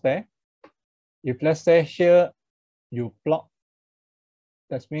sales there. If let's say here you block,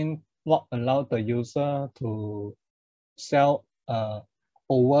 that means not allow the user to sell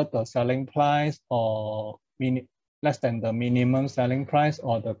over the selling price or less than the minimum selling price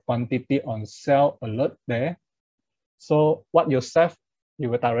or the quantity on sale alert there. So what you set, you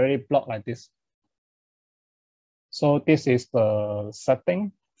will directly block like this. So this is the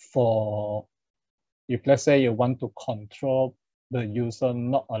setting for if let's say you want to control the user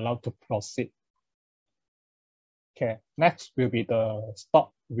not allowed to proceed. Okay, next will be the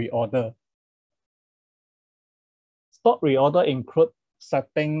stock reorder. Stock reorder include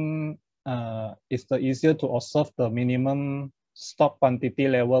setting is the easier to observe the minimum stock quantity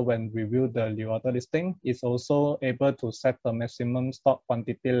level when review the reorder listing. It's also able to set the maximum stock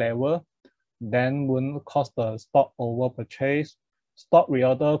quantity level, then won't cause the stock over purchase. Stock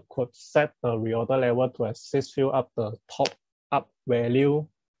reorder could set the reorder level to assist fill up the top up value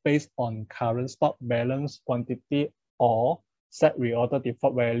based on current stock balance quantity or set reorder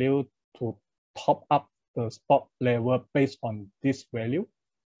default value to top up the stock level based on this value.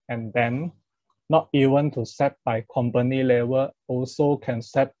 And then not even to set by company level, also can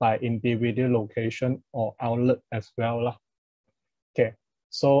set by individual location or outlet as well. Okay,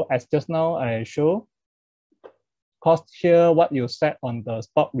 so as just now I show, cost here what you set on the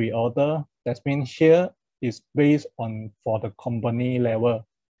stock reorder, that means here is based on for the company level.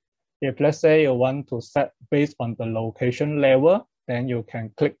 If let's say you want to set based on the location level, then you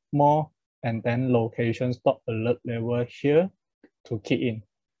can click more and then location stock alert level here to key in.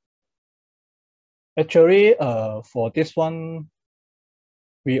 Actually, for this one,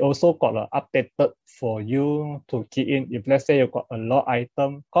 we also got updated for you to key in. If let's say you got a lot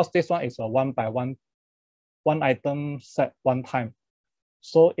item, because this one is a one item set one time.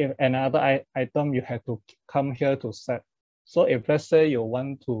 So if another item, you have to come here to set. So if let's say you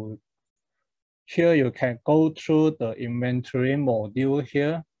want to, here you can go through the inventory module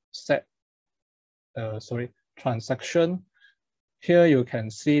here, set, transaction. Here you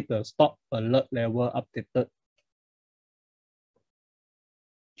can see the stock alert level updated.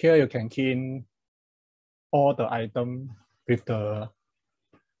 Here you can key in all the items with the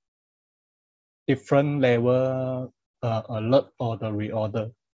different level alert or the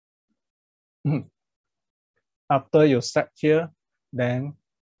reorder. After you set here, then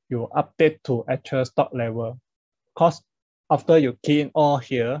you update to actual stock level. Because after you key in all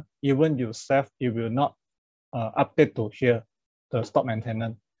here, even you save, it will not update to here, the stock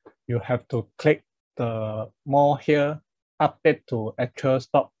maintenance. You have to click the more here, update to actual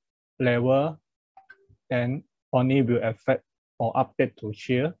stock level, then only will affect or update to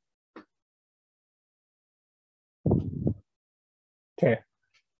here. Okay,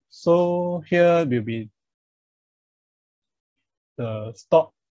 so here will be the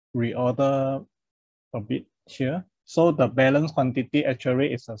stock reorder a bit here. So the balance quantity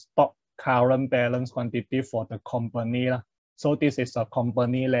actually is a stock current balance quantity for the company. So this is a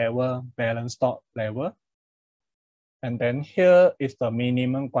company level balance stock level. And then here is the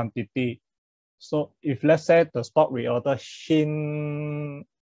minimum quantity. So if let's say the stock reorder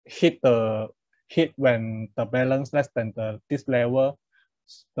hit when the balance less than this level,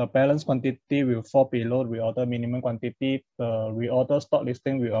 the balance quantity will fall below reorder minimum quantity. The reorder stock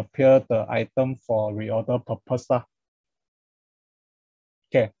listing will appear the item for reorder purpose.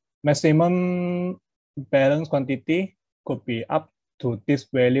 Okay, maximum balance quantity could be up to this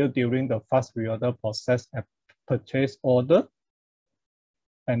value during the fast reorder process at purchase order.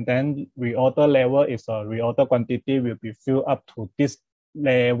 And then reorder level is a reorder quantity will be filled up to this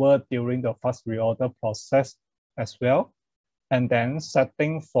level during the fast reorder process as well. And then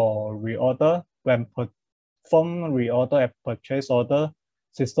setting for reorder, when perform reorder at purchase order,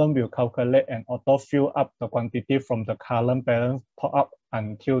 system will calculate and auto fill up the quantity from the current balance top up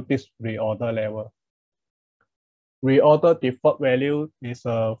until this reorder level. Reorder default value is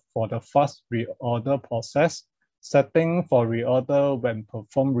for the fast reorder process. Setting for reorder when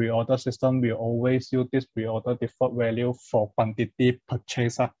perform reorder system will always use this reorder default value for quantity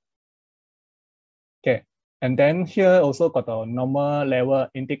purchase. Okay, and then here also got a normal level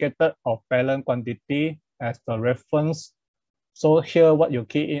indicator of balance quantity as the reference. So here what you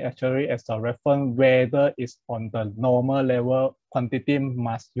key in actually as a reference whether it's on the normal level quantity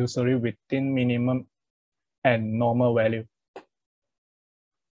must usually within minimum and normal value.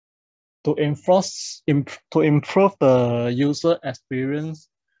 To improve the user experience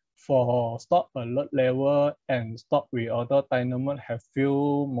for stock alert level and stock reorder dynamo have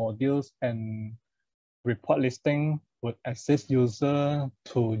few modules and report listing would assist user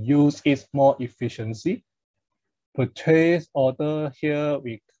to use it more efficiency. Purchase order here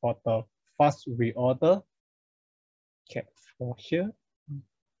we got the fast reorder. Okay, for here,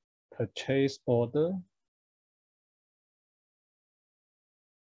 purchase order.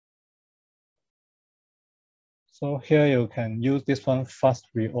 So here you can use this one fast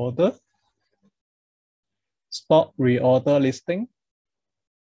reorder. Stock reorder listing.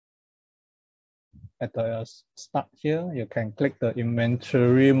 At the start here, you can click the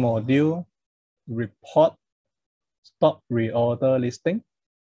inventory module, report, stock reorder listing.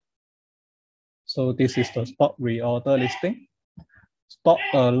 So this is the stock reorder listing. Stock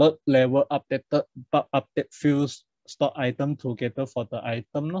alert level updated, but update few stock item together for the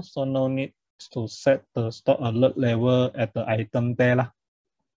item. So no need to set the stock alert level at the item there.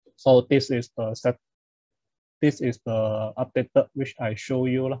 So this is the set. This is the updated which I show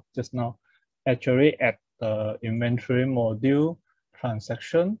you just now. Actually, at the inventory module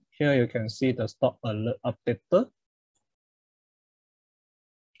transaction, here you can see the stock alert updated.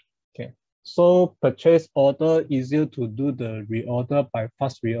 Okay, so purchase order easier to do the reorder by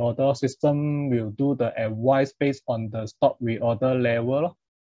fast reorder. System will do the advice based on the stock reorder level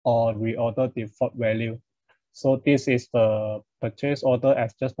or reorder default value. So this is the purchase order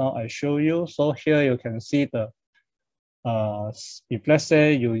as just now I show you. So here you can see the if let's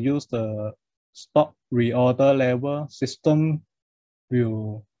say you use the stock reorder level, system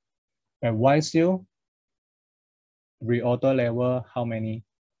will advise you reorder level how many.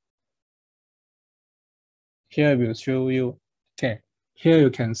 Here will show you, okay, here you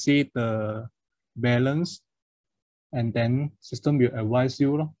can see the balance and then system will advise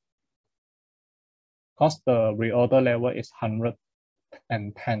you because the reorder level is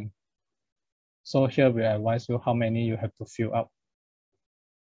 110. So here we advise you how many you have to fill up.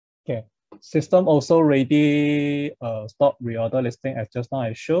 Okay, system also ready stock reorder listing as just now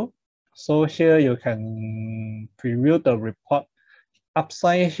I showed. So here you can preview the report.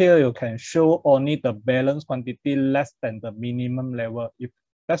 Upside here you can show only the balance quantity less than the minimum level. If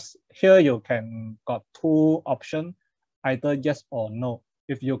that's here you can got two options, either yes or no.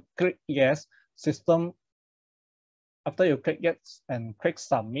 If you click yes, system after you click yes and click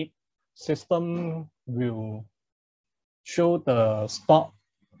submit, system will show the stock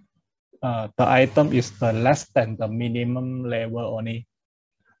the item is the less than the minimum level only.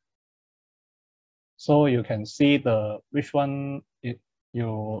 So you can see the which one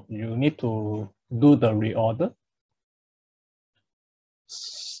you need to do the reorder.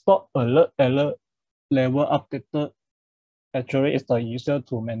 Stock alert level updated actually is the easier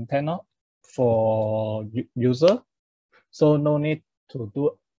to maintain for user. So no need to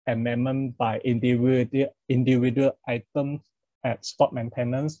do amendment by individual items at stock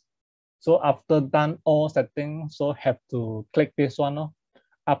maintenance. So after done all settings, so have to click this one,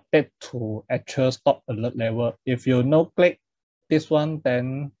 update to actual stock alert level. If you no click this one,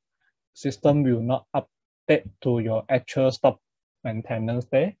 then system will not update to your actual stock maintenance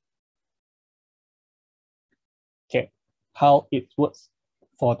day. Okay, how it works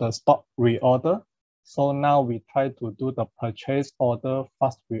for the stock reorder. So now we try to do the purchase order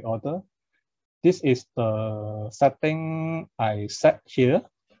fast reorder. This is the setting I set here.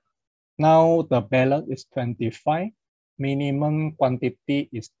 Now the balance is 25, minimum quantity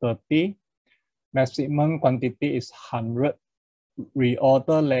is 30, maximum quantity is 100,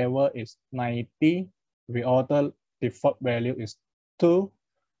 reorder level is 90, reorder default value is 2,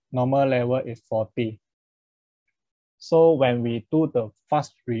 normal level is 40. So when we do the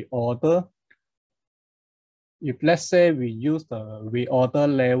fast reorder, if let's say we use the reorder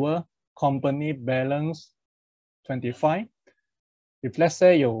level, company balance 25, if let's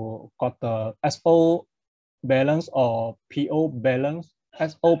say you got the SO balance or PO balance,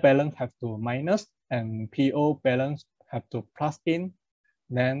 SO balance have to minus and PO balance have to plus in,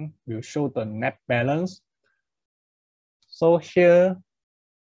 then we'll show the net balance. So here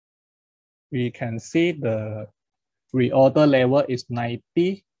we can see the reorder level is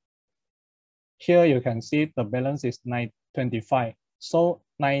 90. Here you can see the balance is 25. So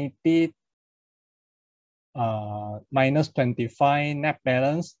 90 minus 25 net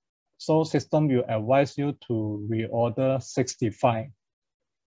balance. So system will advise you to reorder 65.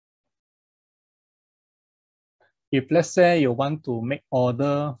 If let's say you want to make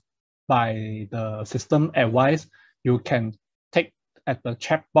order by the system advice, you can take at the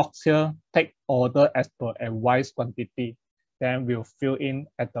checkbox here, take order as per advice quantity. Then we'll fill in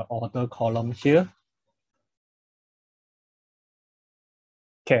at the order column here.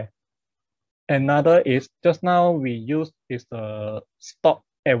 Okay. Another is just now we use is the stock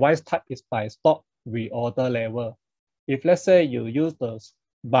advice type is by stock reorder level. If let's say you use the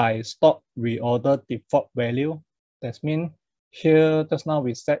by stock reorder default value, that means here just now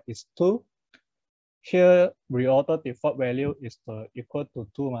we set is 2. Here reorder default value is equal to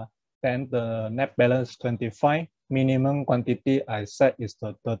 2. Then the net balance 25. Minimum quantity I set is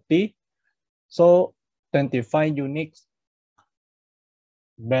the 30. So 25 units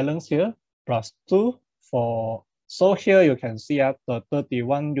balance here plus 2 for, so here you can see the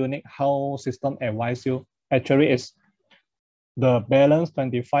 31 unit how system advise you actually is the balance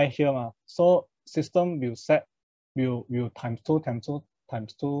 25 here. So system will set will times 2 times 2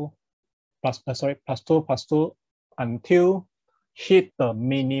 times 2 plus plus 2 plus 2 until hit the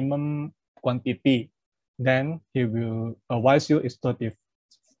minimum quantity. Then he will advise you is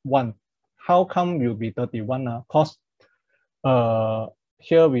 31. How come will be 31? Because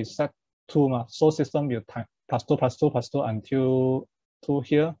here we set 2, so system will time plus 2 plus 2 plus 2 until 2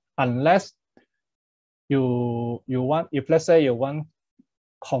 here, unless you want, if let's say you want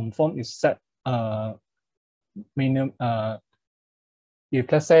confirm is set minimum,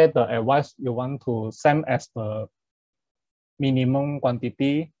 if let's say the advice you want to send as the minimum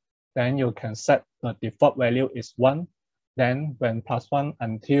quantity, then you can set the default value is 1, then when plus 1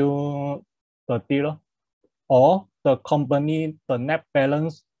 until 30, or the company, the net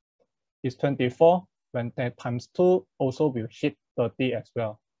balance is 24, when that times 2 also will hit 30 as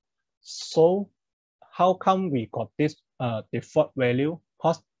well. So how come we got this default value?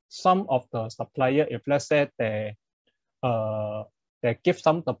 Because some of the supplier, if let's say they give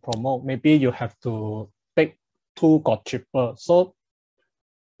some the promo, maybe you have to take 2 got cheaper. So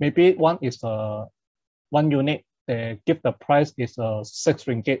maybe one is 1 unit, they give the price is 6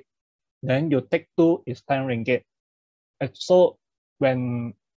 ringgit. Then you take 2 is 10 ringgit. And so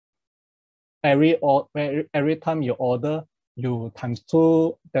when every time you order, you times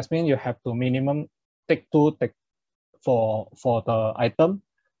 2, that means you have to minimum take 2 for the item.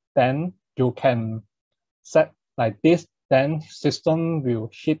 Then you can set like this, then system will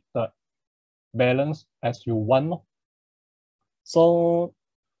hit the balance as you want. So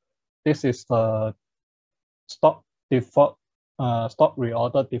this is the stock default stock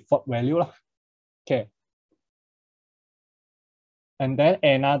reorder default value. Okay. And then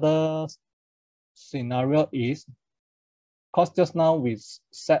another scenario is, because just now we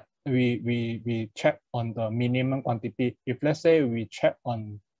set we check on the minimum quantity. If let's say we check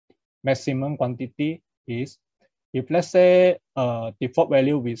on maximum quantity is, if let's say default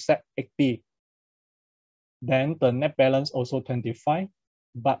value we set 80, then the net balance also 25,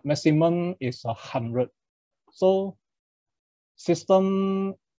 but maximum is 100. So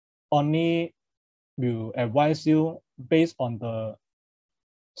system only will advise you based on the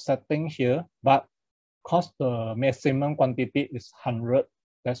setting here, but because the maximum quantity is 100,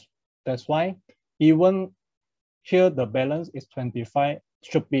 that's why even here the balance is 25,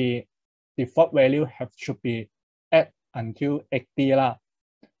 should be default value should be add until 80 lah.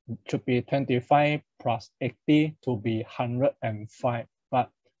 Should be 25 plus 80 to be 105, but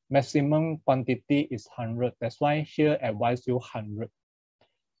maximum quantity is 100. That's why here advise you 100.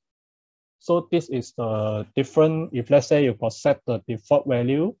 So this is the different. If let's say you got set the default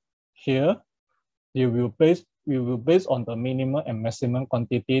value here, you will base on the minimum and maximum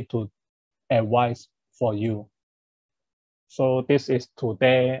quantity to advise for you. So this is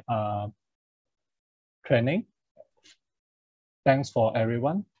today training. Thanks for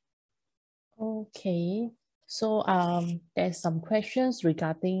everyone. Okay, so there's some questions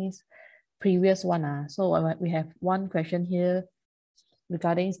regarding previous one. So we have one question here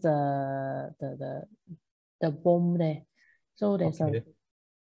regarding the B.O.M there. So there's a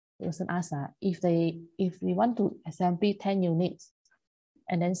person asked if we want to assembly 10 units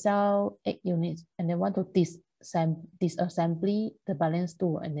and then sell 8 units and then want to disassembly the balance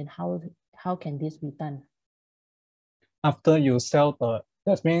 2, and then how can this be done? After you sell the,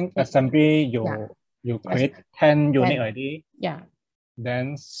 that means assembly, you create 10 unit already. Yeah.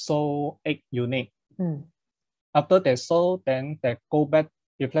 Then sold 8 unit. After they sold, then they go back.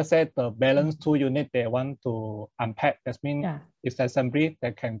 If let's say the balance 2 unit they want to unpack, that means it's assembly,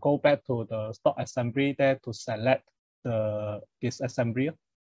 they can go back to the stock assembly there to select the disassembly.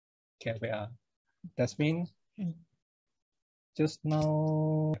 Okay, that's mean Mm. just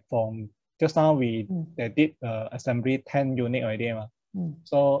now they did assembly 10 unit already. Mm.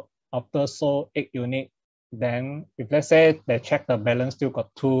 So after so 8 unit, then if let's say they check the balance still got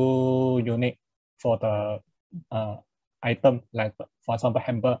 2 unit for the item, like for example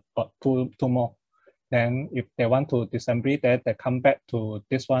hamburger got two more. Then if they want to disassembly that, they come back to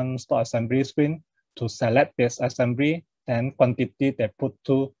this one stock assembly screen to select this assembly, then quantity they put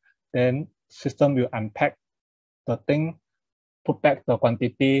to, then system will unpack the thing, put back the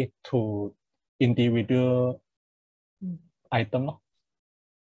quantity to individual item.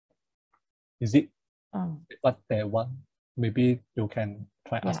 Is it what they want? Maybe you can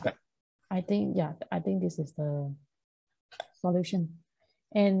try ask that. I think this is the solution.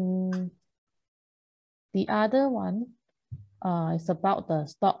 And the other one is about the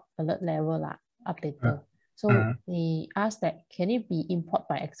stock alert level updater. So he asked that can it be import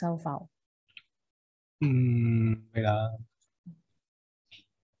by Excel file?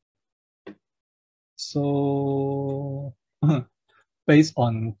 So based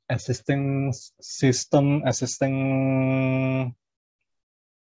on existing system, existing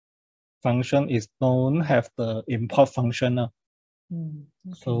function is don't have the import function. Okay.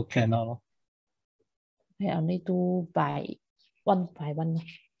 So cannot. I only do by one.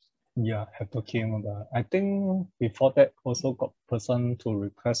 Yeah, have to key in. I think before that also got person to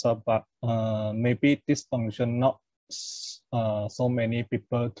request, but maybe this function not so many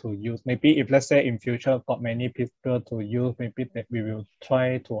people to use. Maybe if let's say in future got many people to use, maybe that we will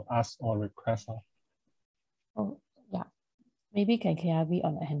try to ask or request. Oh yeah, maybe can KRV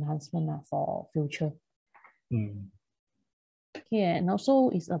on enhancement for future. Okay, and also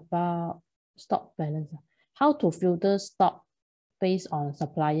it's about stock balance. How to filter stock based on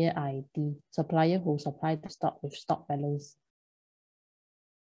supplier ID, supplier who supplied the stock with stock balance.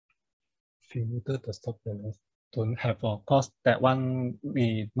 Filter the stock balance. Don't have, of course, that one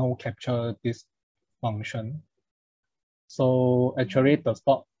we no capture this function. So actually the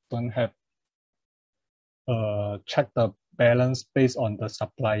stock don't have check the balance based on the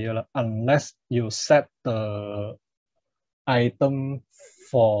supplier unless you set the item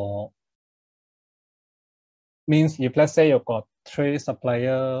for, means if let's say you got 3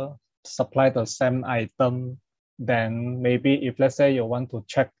 supplier supply the same item, then maybe if let's say you want to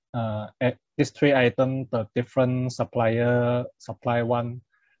check at these 3 items the different supplier supply one,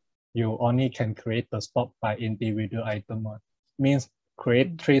 you only can create the stock by individual item. Means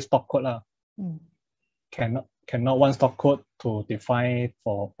create 3 stock code. Cannot one stock code to define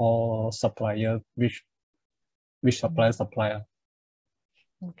for all supplier which supplier.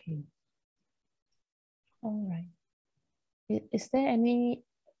 Okay. All right. Is there any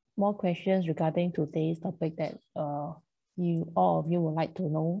more questions regarding today's topic that all of you would like to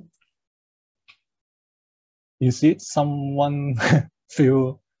know? Is it someone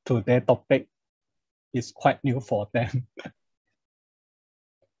feel today's topic is quite new for them?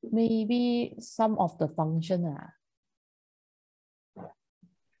 Maybe some of the function.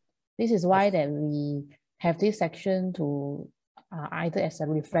 This is why that we have this section to either as a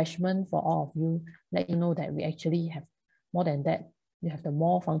refreshment for all of you, let you know that we actually have more than that. We have the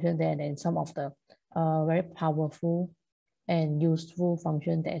more function there, and then some of the very powerful and useful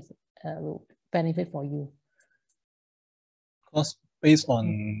function that will benefit for you. Because based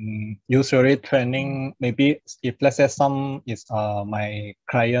on usually training, maybe if let's say some is my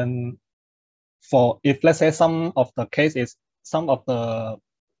client, for if let's say some of the case is some of the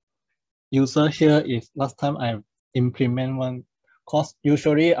user here is last time I implement one, because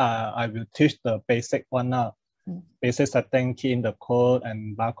usually I will teach the basic one, basic setting, key in the code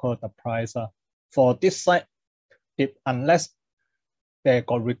and barcode the price. For this side, if unless they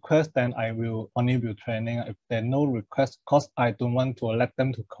got request, then I will only will training. If there no request, because I don't want to let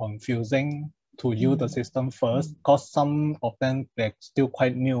them to confusing to use the system first, because some of them they're still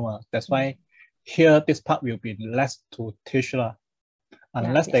quite new. That's why here this part will be less to teach.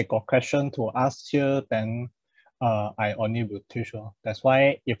 Unless they got question to ask here, then I only will teach. That's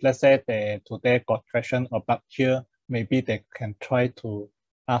why if let's say they today got question about here, maybe they can try to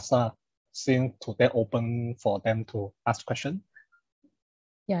ask since today open for them to ask question.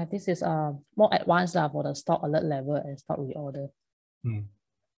 Yeah, this is more advanced for the stock alert level and stock reorder.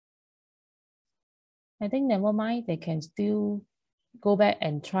 I think never mind, they can still go back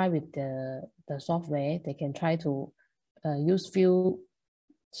and try with the software. They can try to use few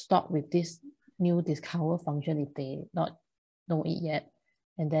stock with this new discover function if they not know it yet.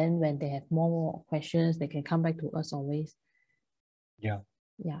 And then when they have more questions, they can come back to us always. Yeah.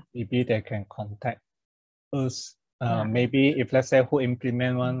 Maybe they can contact us Maybe if let's say who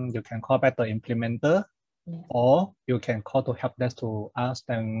implement one, you can call back the implementer, or you can call to help desk to ask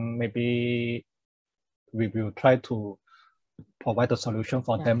them. Maybe we will try to provide the solution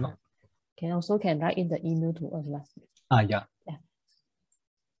for them. Can write in the email to us. Yeah.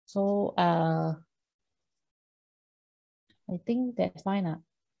 So I think that's fine.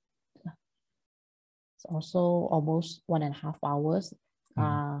 It's also almost 1.5 hours.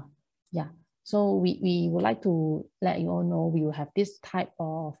 Yeah. So we would like to let you all know we will have this type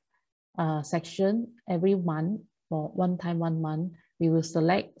of section every month for 1 month. We will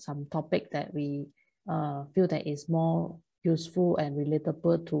select some topic that we feel that is more useful and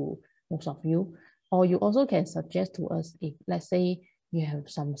relatable to most of you. Or you also can suggest to us if, let's say, you have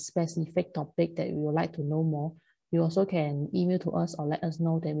some specific topic that you would like to know more. You also can email to us or let us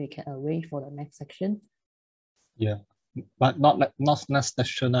know, then we can arrange for the next section. Yeah, but not next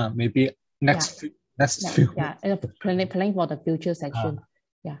section. Maybe next few. Yeah, planning for the future section.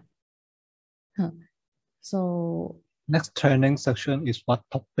 Yeah. So next training section is what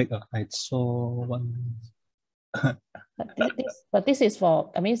topic? I saw one. but this is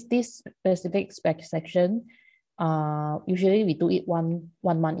for, I mean, this specific section. Usually we do it one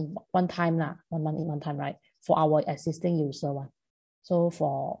month in one time, right? For our existing user one.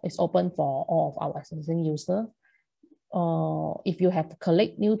 So it's open for all of our existing user. If you have a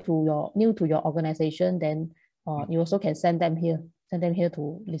colleague new to your organization, then you also can send them here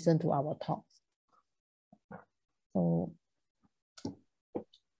to listen to our talks.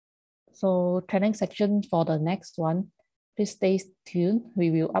 So training section for the next one, please stay tuned. We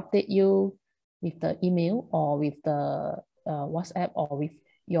will update you with the email or with the WhatsApp or with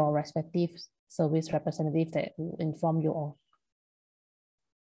your respective service representative that will inform you all.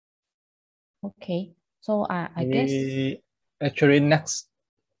 Okay, so I guess actually next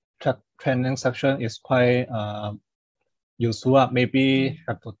training section is quite useful. Maybe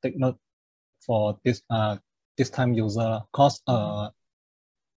have to take note for this time user, cause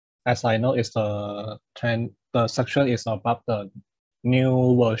as I know, it's the section is about the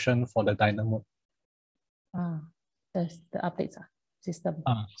new version for the Dynamo. The updates system.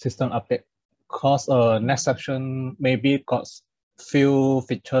 System update. Cause next section maybe got few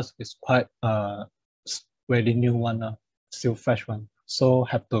features is quite very new one, still fresh one. So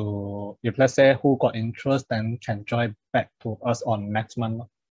have to, if let's say who got interest, then can join back to us on next month.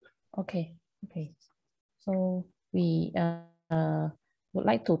 Okay. So we would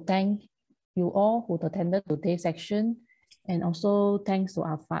like to thank you all who attended today's section, and also thanks to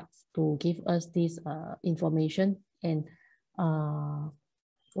our FATs to give us this information, and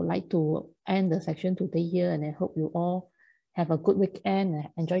would like to end the section today here, and I hope you all have a good weekend and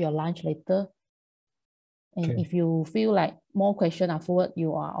enjoy your lunch later. And if you feel like more questions afterward,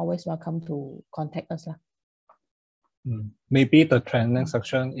 you are always welcome to contact us. Maybe the training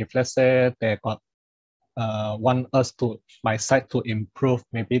section, if let's say they got want us to my side to improve,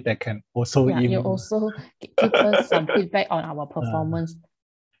 maybe they can also you also give us some feedback on our performance.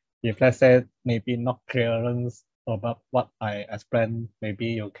 If let's say maybe not clearance about what I explained, maybe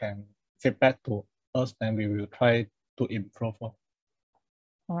you can feedback to us, then we will try to improve. All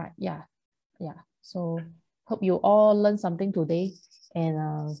right. Yeah. So hope you all learned something today,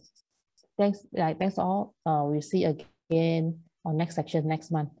 and thanks all. We'll see again on next section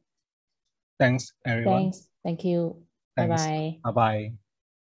next month. Thanks everyone. Thank you. Bye bye. Bye bye.